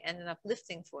Tishrei and an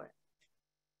uplifting for it.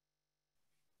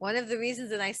 One of the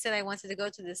reasons that I said I wanted to go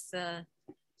to this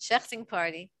shechting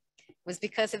party was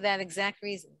because of that exact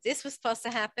reason. This was supposed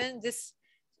to happen. This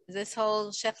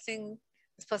whole shechting was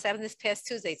supposed to happen this past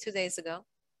Tuesday, 2 days ago,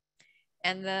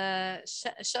 and the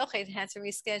shochet had to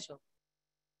reschedule.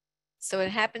 So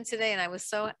it happened today, and I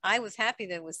was happy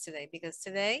that it was today, because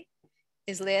today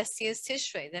is last year's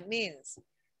Tishrei. That means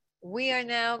we are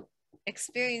now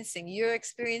you're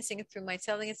experiencing it through my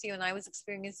telling it to you, and I was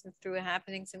experiencing it through it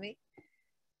happening to me.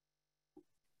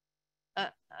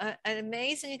 An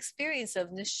amazing experience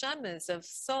of neshamas, of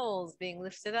souls being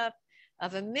lifted up,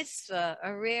 of a mitzvah,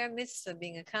 a rare mitzvah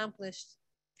being accomplished,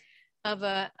 of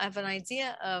an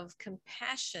idea of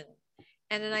compassion,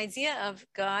 and an idea of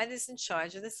God is in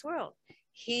charge of this world.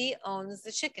 He owns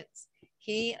the chickens.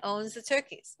 He owns the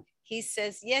turkeys. He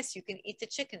says, yes, you can eat the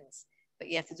chickens, but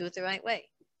you have to do it the right way.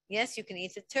 Yes, you can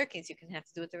eat the turkeys. You can have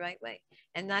to do it the right way.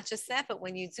 And not just that, but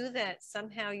when you do that,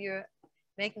 somehow you're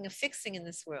making a fixing in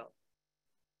this world.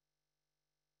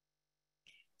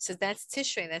 So that's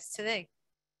Tishrei. That's today.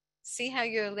 See how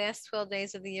your last 12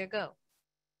 days of the year go.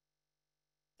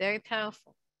 Very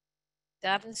powerful.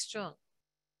 Daven strong.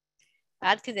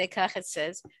 Ad Kedei Kach, it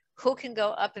says, who can go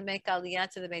up and make aliyah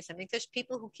to the Beis Hamikdash?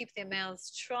 People who keep their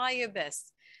mouths. Try your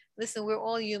best. Listen, we're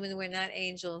all human. We're not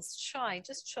angels.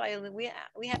 Just try a little. We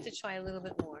have to try a little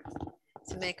bit more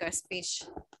to make our speech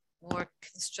more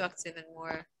constructive and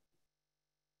more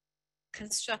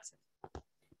constructive.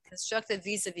 Constructive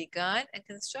vis-a-vis God and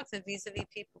constructive vis-a-vis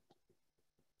people.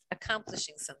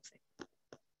 Accomplishing something.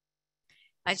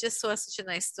 I just saw such a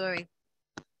nice story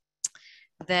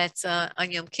that on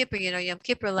Yom Kippur, Yom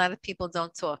Kippur, a lot of people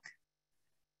don't talk.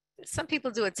 Some people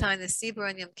do a time the Sibur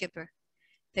on Yom Kippur.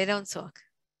 They don't talk.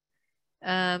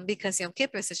 Because Yom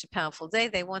Kippur is such a powerful day,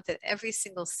 they want that every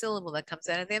single syllable that comes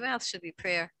out of their mouth should be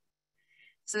prayer.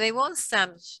 So they won't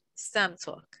stam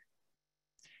talk.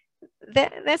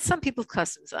 That's some people's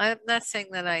customs. I'm not saying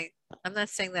that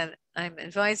I'm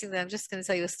advising that. I'm just going to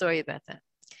tell you a story about that.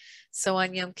 So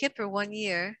on Yom Kippur one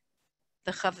year,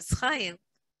 the Chavetz Chaim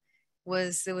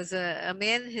there was a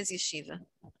man in his yeshiva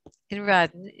in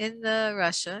Radin, in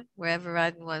Russia, wherever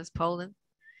Radin was, Poland.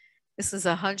 This was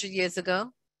 100 years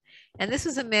ago. And this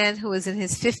was a man who was in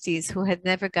his 50s who had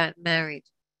never gotten married.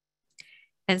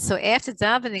 And so after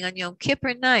davening on Yom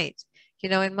Kippur night,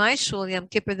 in my shul, Yom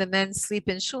Kippur, the men sleep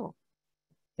in shul.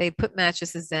 They put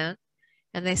mattresses down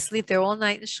and they sleep there all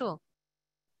night in shul.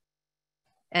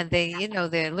 And they,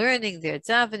 they're learning, they're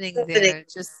davening, they're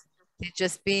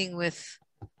just being with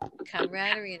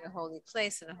camaraderie in a holy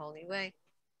place, in a holy way.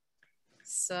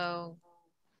 So,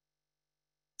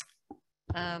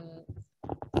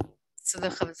 so the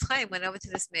Chavetz Chaim went over to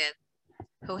this man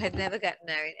who had never gotten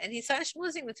married, and he started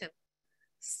schmoozing with him.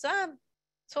 Stop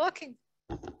talking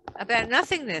about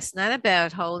nothingness, not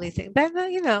about holy things, but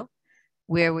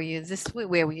where were you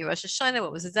where were you Rosh Hashanah?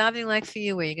 What was the davening like for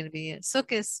you? Where are you going to be in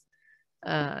Sukkot?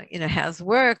 How's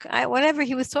work? Whatever.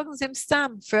 He was talking to him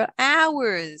stam for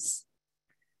hours.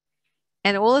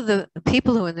 And all of the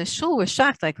people who were in the shul were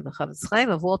shocked, like the Chavetz Chaim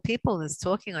of all people is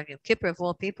talking on Yom Kippur of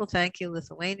all people. Thank you,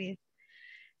 Lithuania.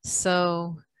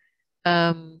 So,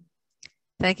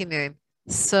 thank you, Miriam.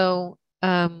 So,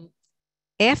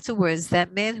 afterwards,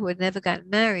 that man who had never gotten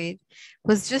married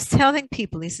was just telling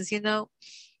people, he says,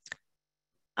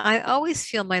 I always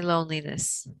feel my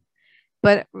loneliness,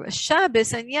 but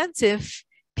Shabbos and Yantif,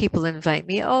 people invite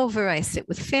me over, I sit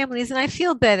with families, and I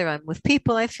feel better. I'm with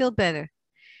people, I feel better.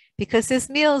 Because there's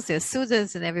meals, there's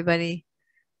sudas, and everybody,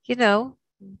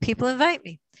 people invite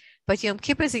me. But Yom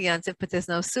Kippur is a Yantif, but there's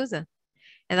no suda.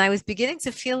 And I was beginning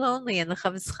to feel lonely, and the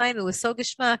Chavetz Chaim, it was so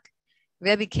geschmack.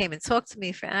 Rebbe came and talked to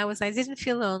me for hours. I didn't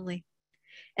feel lonely.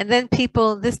 And then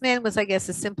this man was, I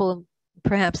guess,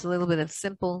 perhaps a little bit of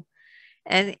simple.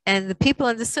 And the people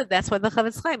understood. That's why the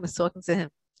Chavetz Chaim was talking to him.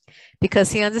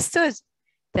 Because he understood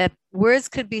that words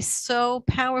could be so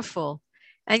powerful,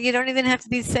 and you don't even have to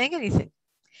be saying anything.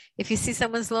 If you see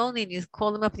someone's lonely and you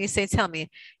call them up and you say, tell me,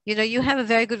 you have a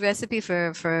very good recipe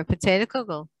for potato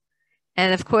kugel.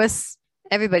 And of course,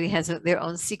 everybody has their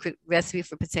own secret recipe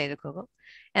for potato kugel.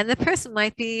 And the person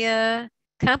might be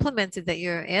complimented that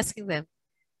you're asking them.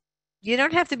 You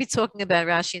don't have to be talking about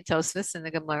Rashi and Tosfos and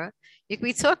the Gemara. You can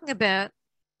be talking about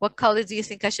what color do you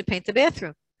think I should paint the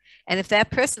bathroom? And if that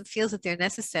person feels that they're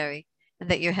necessary and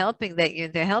that you're helping,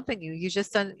 they're helping you, you've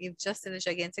just done a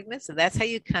gigantic mitzvah. That's how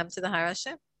you come to the Har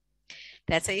Hashem.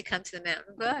 That's how you come to the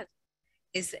mountain of God,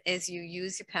 is as you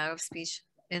use your power of speech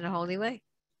in a holy way.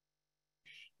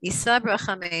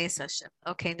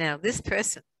 Okay, now this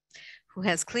person who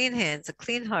has clean hands, a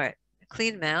clean heart, a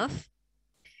clean mouth,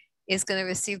 is going to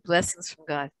receive blessings from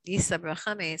God. Going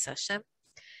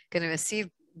to receive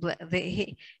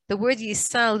the word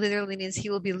Yisal literally means he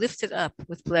will be lifted up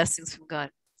with blessings from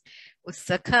God. With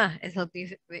tzedakah, and he'll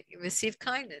receive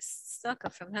kindness,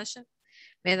 tzedakah from Hashem.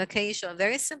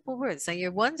 Very simple words. Now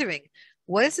you're wondering,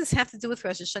 what does this have to do with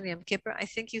Rosh Hashanah Yom Kippur? I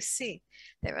think you see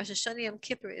that Rosh Hashanah Yom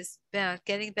Kippur is about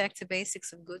getting back to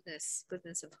basics of goodness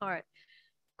of heart,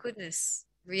 goodness,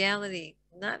 reality.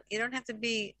 You don't have to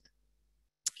be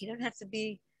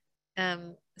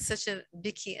such a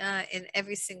biki'ah in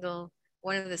every single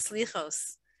one of the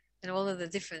slichos and all of the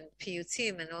different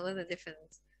piyutim and all of the different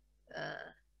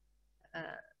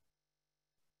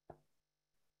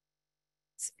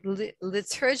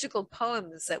liturgical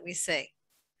poems that we say.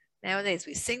 Nowadays,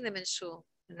 we sing them in shul.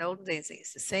 In the olden days, they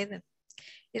used to say them.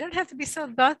 You don't have to be so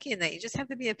bulky in that. You just have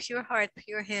to be a pure heart,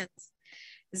 pure hands.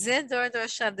 Zed Dor Dor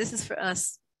Shav. This is for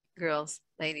us, girls,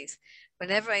 ladies.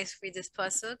 Whenever I read this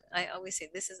pasuk, I always say,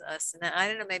 "This is us." Now, I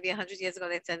don't know. Maybe 100 years ago,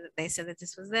 they said that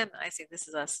this was them. I say, "This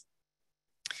is us."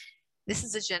 This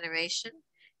is a generation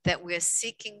that we're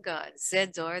seeking God.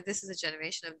 Zed Dor. This is a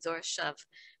generation of Dor Shav.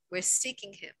 We're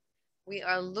seeking Him. We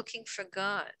are looking for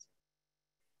God.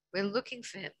 We're looking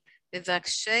for Him.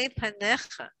 Vivakshay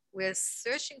panecha. We're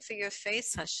searching for your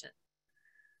face, Hashem.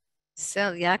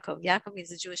 Sel Yaakov. Yaakov means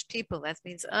the Jewish people. That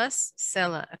means us.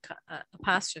 Sela,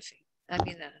 apostrophe.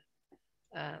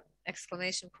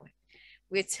 Exclamation point.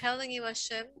 We're telling you,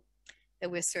 Hashem, that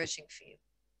we're searching for you.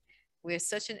 We're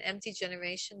such an empty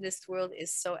generation. This world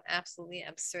is so absolutely,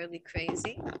 absurdly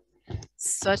crazy.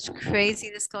 Such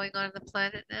craziness going on the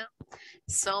planet now.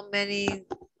 So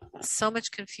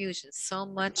much confusion, so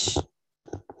much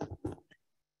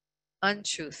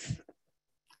untruth,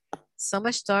 so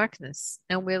much darkness.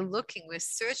 And we're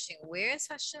searching, where is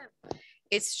Hashem?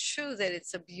 It's true that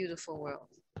it's a beautiful world.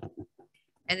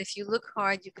 And if you look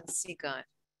hard, you can see God.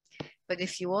 But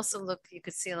if you also look, you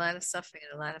could see a lot of suffering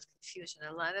and a lot of confusion,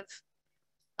 a lot of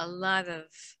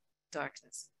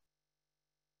darkness.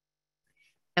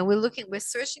 And we're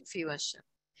searching for you, Hashem.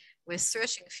 We're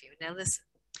searching for you. Now listen,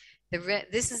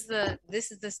 this is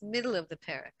this middle of the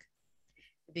parak.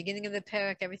 The beginning of the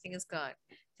parak, everything is God.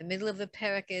 The middle of the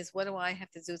parak is, what do I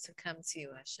have to do to come to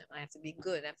you, Hashem? I have to be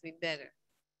good. I have to be better.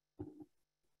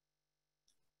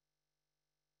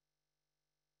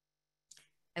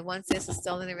 I once asked a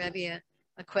Stolen Rebbe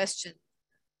a question,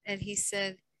 and he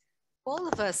said, all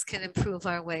of us can improve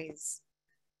our ways.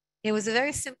 It was a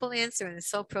very simple answer, and it's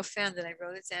so profound that I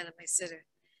wrote it down in my siddur.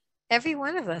 Every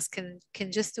one of us can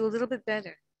just do a little bit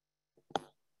better.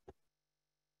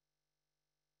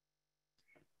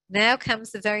 Now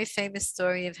comes the very famous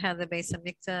story of how the Beis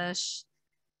Hamikdash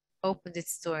opened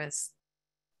its doors.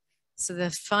 So the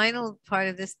final part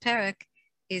of this parak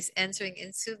is entering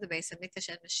into the Beis Hamikdash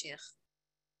and Mashiach.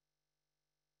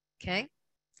 Okay?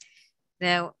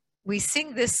 Now, we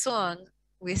sing this song.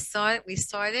 We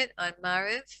started on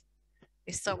Mariv.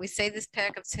 We say this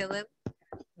parak of Tehillim,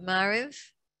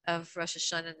 Mariv of Rosh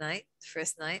Hashanah night, the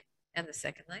first night and the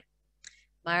second night,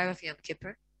 Mariv of Yom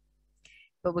Kippur.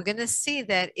 But we're going to see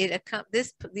that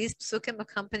these psukim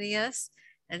accompany us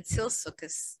until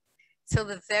Sukkot, till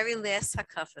the very last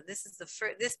hakafa. This is the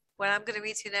first. What I'm going to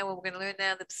read to you now, what we're going to learn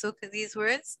now, the psuk of these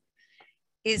words,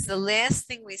 is the last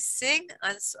thing we sing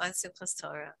on Simchas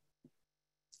Torah.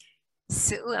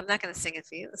 I'm not going to sing it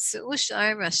for you. Su'u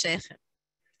sh'arim rashechem.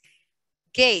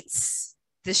 Gates,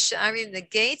 the sh'arim, the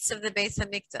gates of the Beis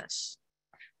Hamikdash,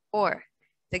 or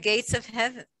the gates of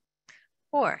heaven,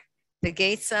 or the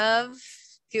gates of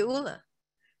Geula,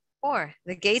 or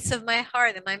the gates of my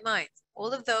heart and my mind.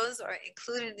 All of those are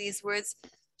included in these words,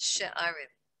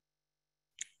 she'arim.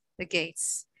 The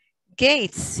gates.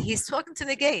 Gates, he's talking to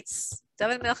the gates.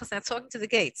 David Melech is now talking to the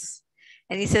gates.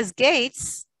 And he says,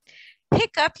 gates,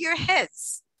 pick up your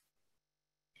heads.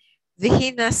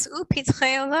 V'hinas'u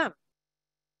pitchei olam.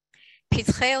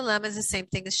 Pitchei olam is the same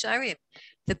thing as sharim.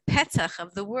 The petach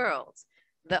of the world,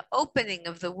 the opening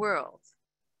of the world.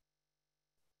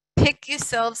 Pick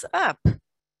yourselves up.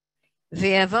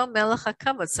 V'yavo melech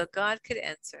hakavod, so God could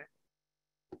enter.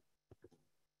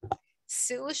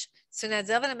 So now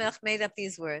David Melech made up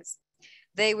these words.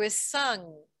 They were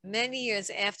sung many years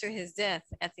after his death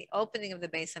at the opening of the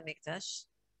Beis Hamikdash,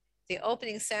 the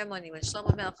opening ceremony when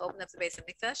Shlomo Melech opened up the Beis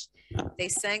Hamikdash. They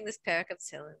sang this parak of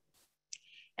Tehillim,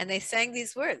 and they sang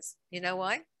these words. You know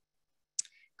why?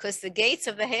 Because the gates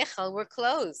of the Heichal were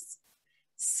closed.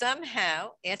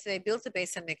 Somehow, after they built the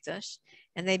Beis Hamikdash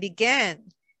and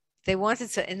they wanted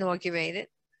to inaugurate it.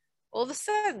 All of a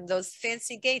sudden, those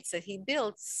fancy gates that he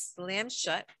built slammed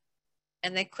shut,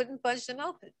 and they couldn't budge them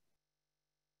open.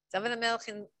 David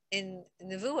HaMelech in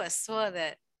Nevuah saw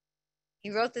that. He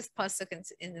wrote this pasuk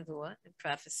in Nevuah, in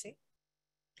prophecy,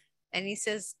 And he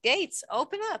says, gates,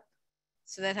 open up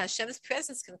so that Hashem's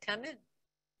presence can come in.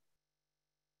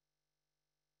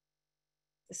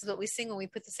 This is what we sing when we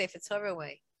put the Sefer Torah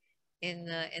away in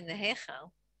the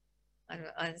Heichal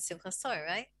on Simchas Torah,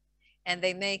 right? And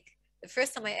they make, the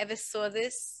first time I ever saw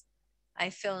this, I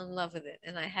fell in love with it.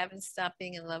 And I haven't stopped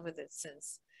being in love with it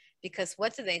since. Because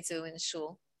what do they do in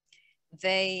shul?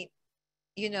 They're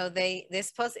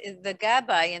supposed the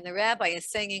gabbai and the rabbi is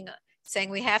saying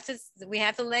we have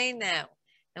to lay now.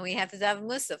 And we have to daven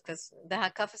musaf because the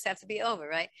hakafas have to be over,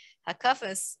 right?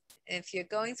 Hakafas, if you're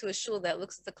going to a shul that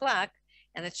looks at the clock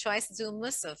and it tries to do a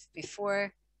musaf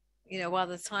before, while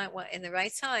in the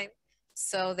right time.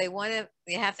 So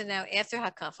you have to now, after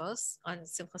hakafos on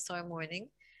Simchas Torah morning,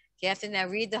 you have to now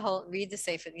read the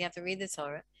Sefer, you have to read the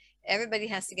Torah. Everybody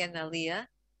has to get an aliyah.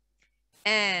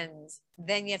 And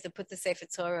then you have to put the Sefer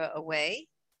Torah away.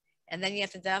 And then you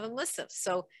have to daven musaf.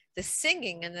 So the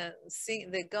singing and the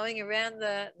going around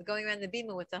the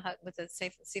bima with the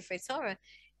Sefer Torah,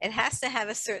 it has to have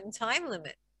a certain time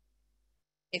limit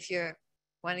if you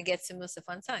want to get to musaf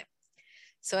on time.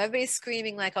 So everybody's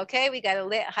screaming like, okay, we got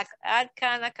to ad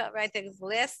kan right there, the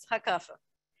last hakafa.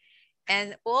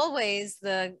 And always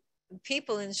the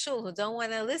people in shul who don't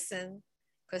want to listen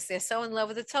because they're so in love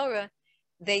with the Torah,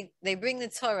 they bring the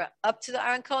Torah up to the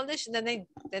Aron Kodesh and then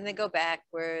they go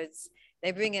backwards.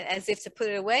 They bring it as if to put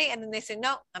it away, and then they say,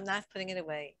 no, I'm not putting it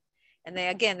away. And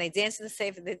they dance in the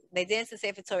Sefer, they dance the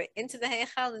Sefer Torah into the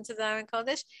Heichal, into the Aron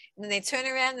Kodesh, and then they turn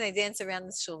around and they dance around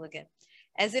the shul again.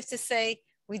 As if to say,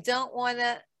 we don't want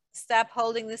to stop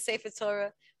holding the Sefer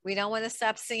Torah. We don't want to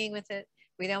stop singing with it.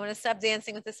 We don't want to stop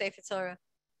dancing with the Sefer Torah.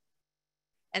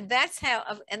 And that's how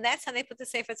they put the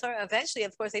Sefer Torah. Eventually,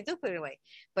 of course, they do put it away,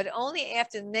 but only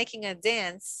after making a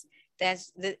dance.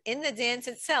 In the dance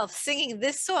itself, singing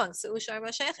this song. So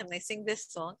they sing this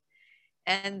song,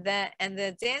 and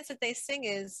the dance that they sing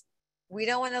is, we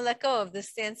don't want to let go of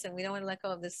this dance, and we don't want to let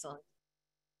go of this song.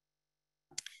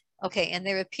 Okay, and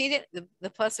they repeat it. The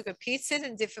pasuk repeats it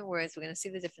in different words. We're going to see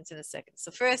the difference in a second. So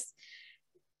first,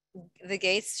 the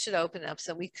gates should open up,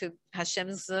 so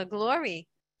Hashem's glory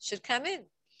should come in.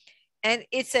 And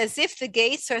it's as if the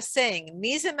gates are saying,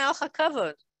 Miza Melcha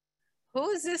Kavod.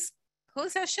 Who is this?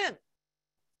 Who's Hashem?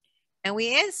 And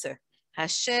we answer,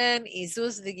 Hashem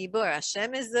Izuz v'Gibor.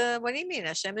 Hashem is what do you mean?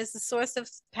 Hashem is the source of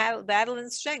battle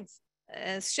and strength.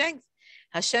 Hashem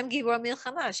Gibor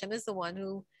Milchama. Hashem is the one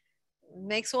who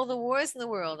makes all the wars in the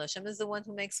world. Hashem is the one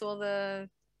who makes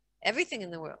everything in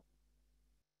the world.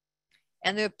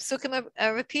 And the psukim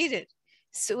are repeated.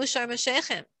 Su'ushar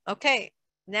Meshechem. Okay,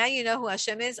 now you know who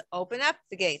Hashem is. Open up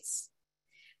the gates.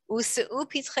 U'su'u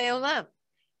pitchei olam.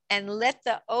 And let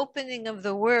the opening of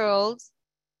the world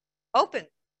open.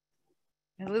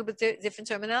 A little bit different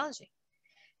terminology.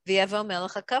 V'yavo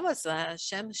melech hakavod. So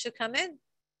Hashem should come in.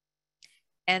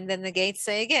 And then the gates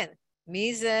say again,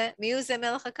 miuze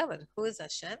melech hakavod. Who is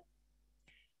Hashem?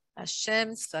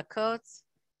 Hashem tzvakot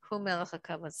hu melech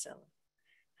hakavod selo.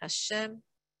 Hashem,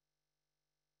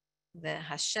 the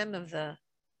Hashem of the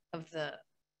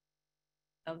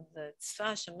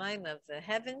tzva shemayim, of the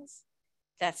heavens,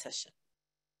 that's Hashem.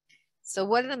 So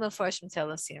what do the Mefarshim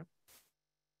tell us here?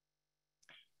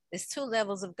 There's two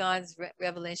levels of God's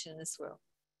revelation in this world.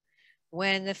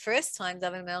 When the first time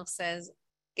David Melch says,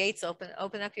 gates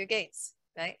open up your gates,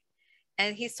 right?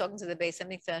 And he's talking to the Beis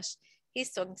HaMikdash.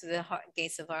 He's talking to the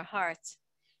gates of our heart.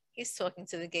 He's talking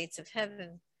to the gates of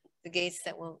heaven, the gates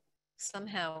that will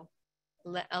somehow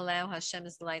allow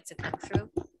Hashem's light to come through.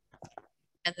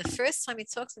 And the first time he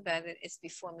talks about it, it's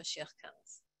before Mashiach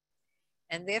comes.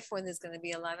 And therefore, there's going to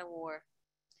be a lot of war.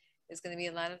 There's going to be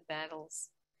a lot of battles.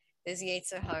 There's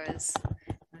Yetzer Haras.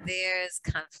 There's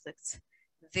conflict.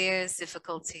 There's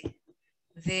difficulty.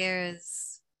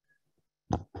 There's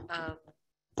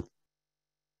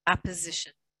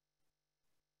opposition.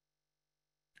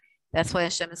 That's why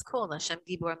Hashem is called Hashem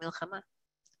Gibor Milchama.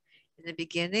 In the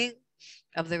beginning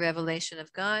of the revelation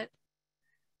of God,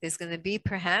 there's going to be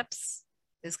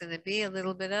a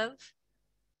little bit of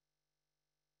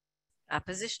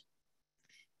opposition.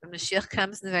 When Mashiach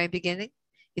comes in the very beginning,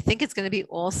 you think it's going to be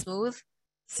all smooth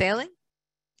sailing?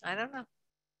 I don't know.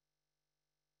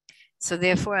 So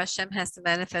therefore, Hashem has to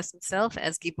manifest himself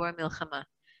as Gibor Milchama.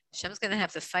 Hashem's going to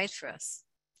have to fight for us.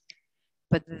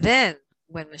 But then,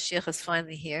 when Mashiach is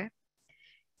finally here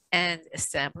and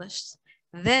established,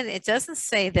 then it doesn't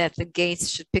say that the gates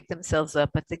should pick themselves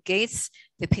up, but the gates,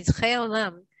 the Pitchei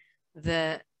Olam,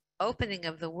 the opening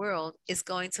of the world, is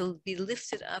going to be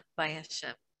lifted up by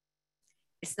Hashem.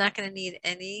 It's not going to need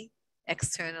any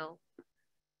external.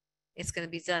 It's going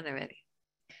to be done already.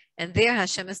 And there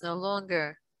Hashem is no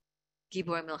longer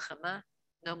Gibor Milchama.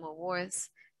 no more wars.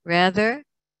 Rather,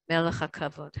 Melech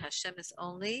HaKavod. Hashem is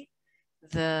only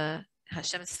the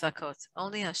Hashem Tzvakot,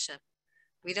 only Hashem.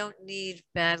 We don't need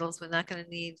battles. We're not going to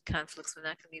need conflicts. We're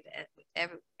not going to need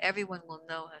everyone will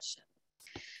know Hashem.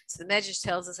 So the Medrash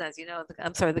tells us, as you know,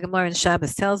 the Gemara in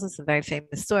Shabbos tells us a very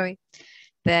famous story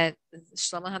that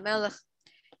Shlomo HaMelech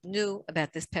knew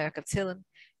about this parak of Tehillim,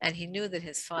 and he knew that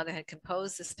his father had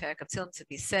composed this parak of Tehillim to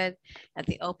be said at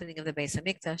the opening of the Beis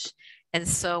Hamikdash. And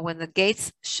so when the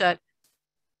gates shut,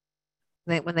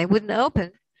 when they wouldn't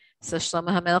open, so Shlomo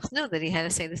HaMelech knew that he had to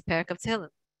say this parak of Tehillim.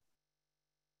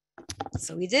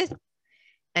 So he did.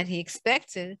 And he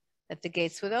expected that the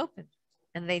gates would open.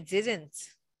 And they didn't.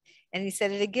 And he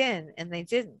said it again, and they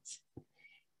didn't.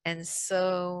 And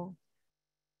so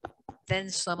then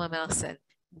Shlomo HaMelech said,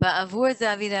 Ba'avur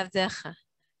David Avdecha,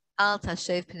 Al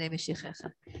Tashev Pnei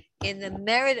Meshichecha. In the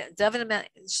merit, Shlomo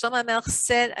HaMelech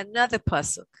said another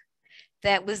pasuk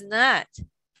that was not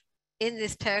in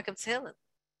this parak of Tehillim.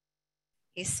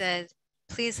 He said,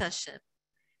 please Hashem,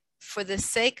 for the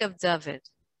sake of David,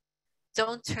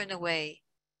 don't turn away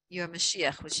your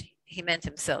Mashiach, which he meant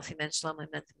himself. He meant Shlomo, he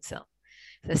meant himself.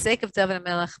 For the sake of David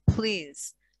HaMelech,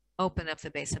 please open up the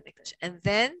Beis HaMikdash. And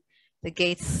then the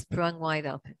gates sprung wide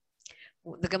open.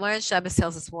 The Gemara in Shabbos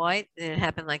tells us why it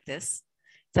happened like this.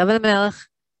 David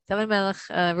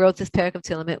HaMelech wrote this parak of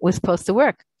Tehillim. It was supposed to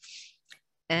work.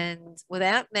 And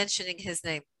without mentioning his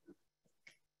name.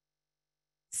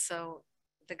 So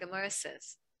the Gemara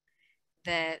says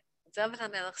that David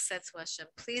HaMelech said to Hashem,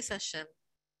 please Hashem,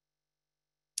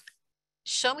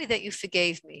 show me that you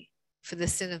forgave me for the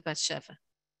sin of Bathsheba.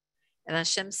 And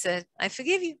Hashem said, I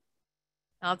forgive you.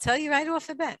 I'll tell you right off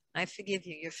the bat, I forgive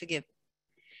you, you're forgiven.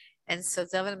 And so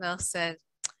David HaMelech said,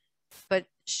 but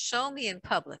show me in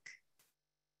public.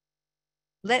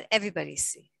 Let everybody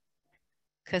see.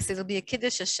 Because it'll be a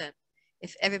Kiddush Hashem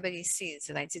if everybody sees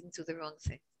that I didn't do the wrong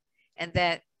thing. And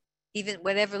that even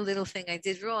whatever little thing I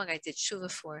did wrong, I did tshuva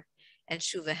for. And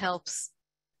tshuva helps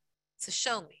to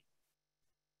show me.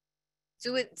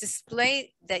 Do it,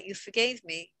 display that you forgave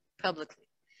me publicly.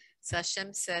 So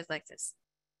Hashem said like this,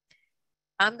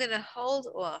 I'm going to hold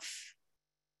off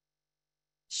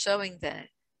showing that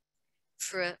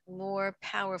for a more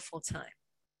powerful time.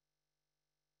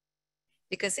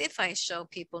 Because if I show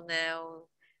people now,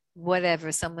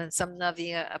 whatever, some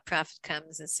Navi, a prophet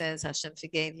comes and says, Hashem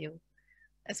forgave you,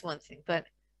 that's one thing. But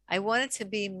I want it to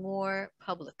be more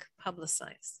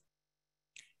publicized.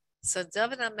 So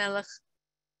David HaMelech,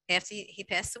 after he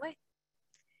passed away,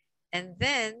 and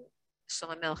then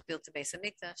Shlomo HaMelech built the Beis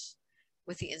HaMikdash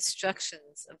with the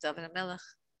instructions of David HaMelech,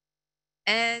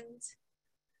 and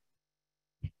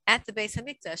at the Beis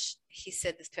HaMikdash, he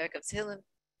said this parak of Tehillim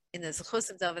in the Zechus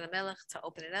of David HaMelech to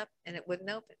open it up, and it wouldn't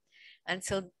open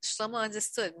until Shlomo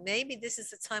understood maybe this is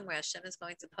the time where Hashem is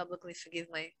going to publicly forgive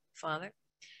my father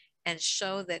and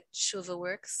show that tshuva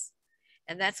works.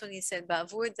 And that's when he said,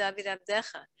 Ba'avur David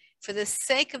Abdecha, for the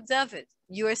sake of David,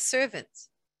 your servant.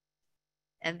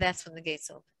 And that's when the gates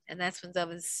opened. And that's when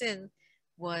David's sin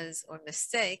was, or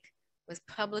mistake, was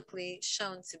publicly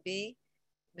shown to be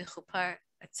mechupar,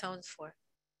 atoned for.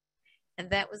 And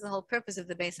that was the whole purpose of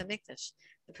the Beis HaMikdash.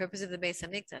 The purpose of the Beis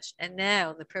HaMikdash. And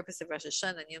now the purpose of Rosh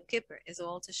Hashanah and Yom Kippur is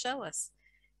all to show us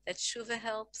that tshuva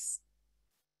helps,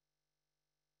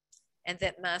 and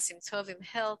that Maasim Tovim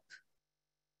help,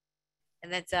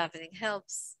 and that davening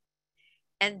helps.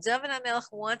 And David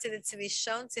HaMelech wanted it to be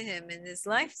shown to him in his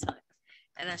lifetime.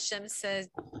 And Hashem said,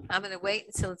 I'm going to wait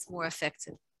until it's more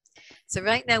effective. So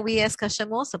right now we ask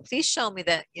Hashem also, please show me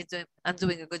that I'm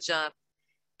doing a good job.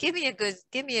 Give me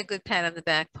a good pat on the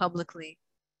back publicly.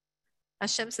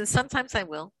 Hashem says, sometimes I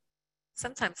will.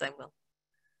 Sometimes I will.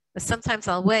 But sometimes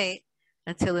I'll wait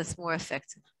until it's more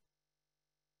effective.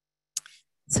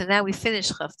 So now we finish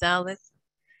Chaf Dalet,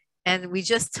 and we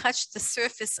just touched the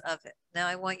surface of it. Now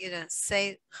I want you to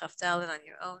say Chaf Dalet on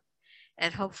your own,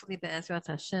 and hopefully Be'ezrat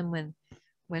Hashem, when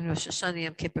Rosh Hashanah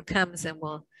Yom Kippur comes, and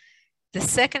the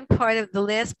second part of the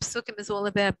last psukim is all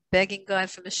about begging God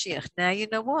for Mashiach. Now you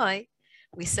know why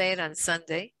we say it on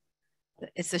Sunday.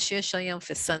 It's the Shir Shal Yom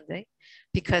for Sunday,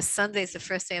 because Sunday is the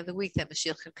first day of the week that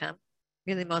Mashiach could come,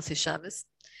 really Motzi Shabbos.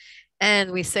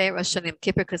 And we say it Rosh Hashanah Yom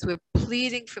Kippur because we're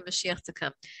pleading for Mashiach to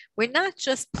come. We're not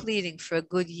just pleading for a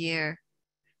good year,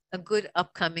 a good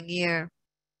upcoming year.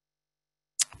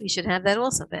 We should have that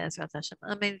also, Be'ezrat Hashem.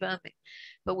 Amen v'amen.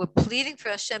 But we're pleading for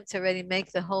Hashem to already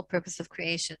make the whole purpose of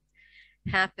creation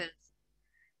happen,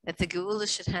 that the Geula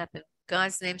should happen.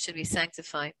 God's name should be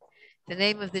sanctified. The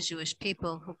name of the Jewish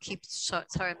people who keep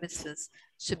Torah mitzvahs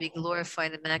should be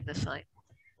glorified and magnified.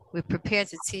 We're prepared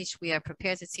to teach. We are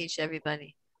prepared to teach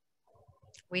everybody.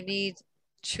 We need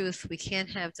truth. We can't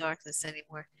have darkness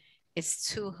anymore.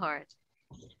 It's too hard.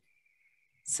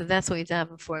 So that's what we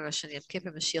daven for. Rosh Hashanah Yom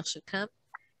Kippur, Mashiach should come,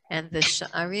 and the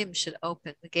Sha'arim should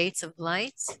open. The gates of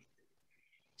light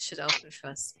should open for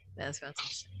us.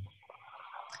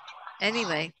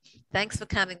 Anyway, thanks for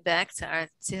coming back to our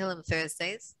Tehillim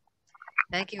Thursdays.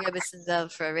 Thank you, Rebbe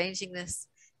Sindel, for arranging this,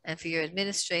 and for your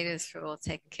administrators for all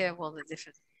taking care of all the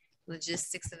different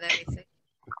logistics and everything.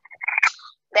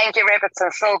 Thank you, Rebbe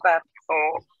Silva,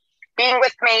 for being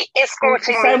with me,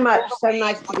 escorting so me much. So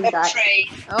nice to be back.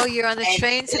 Oh, you're on the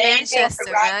train to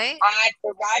Manchester, right? I've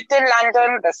arrived in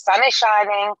London. The sun is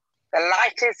shining. The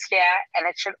light is here, and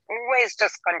it should always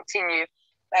just continue.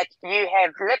 But you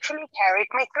have literally carried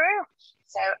me through.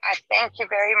 So I thank you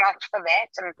very much for that,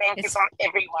 and thank you from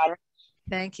everyone.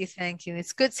 Thank you, thank you.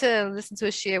 It's good to listen to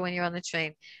a shir when you're on the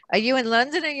train. Are you in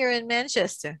London or you're in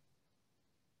Manchester?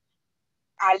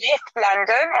 I left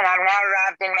London and I'm now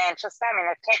arrived in Manchester. I'm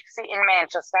in a taxi in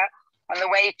Manchester on the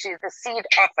way to the Seed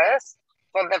office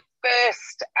for the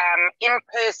first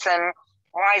in-person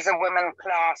Wiser Women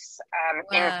class.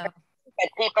 But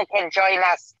people can join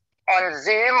us on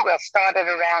Zoom. We'll start at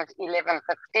around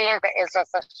 11:15 for Ezra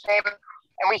Hashem.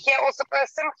 And we're here also for a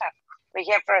simcha. We're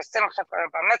here for a simcha, for a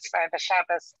bar mitzvah, for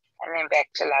Shabbos, and then back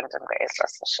to London for Ezra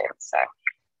Hashem. So,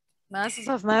 Mazel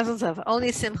tov, mazel tov.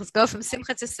 Only simchas. Go from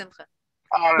simcha to simcha.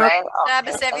 Amen.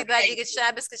 Shabbos, everybody. Good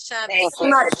Shabbos, good Shabbos. Thank you.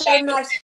 So much.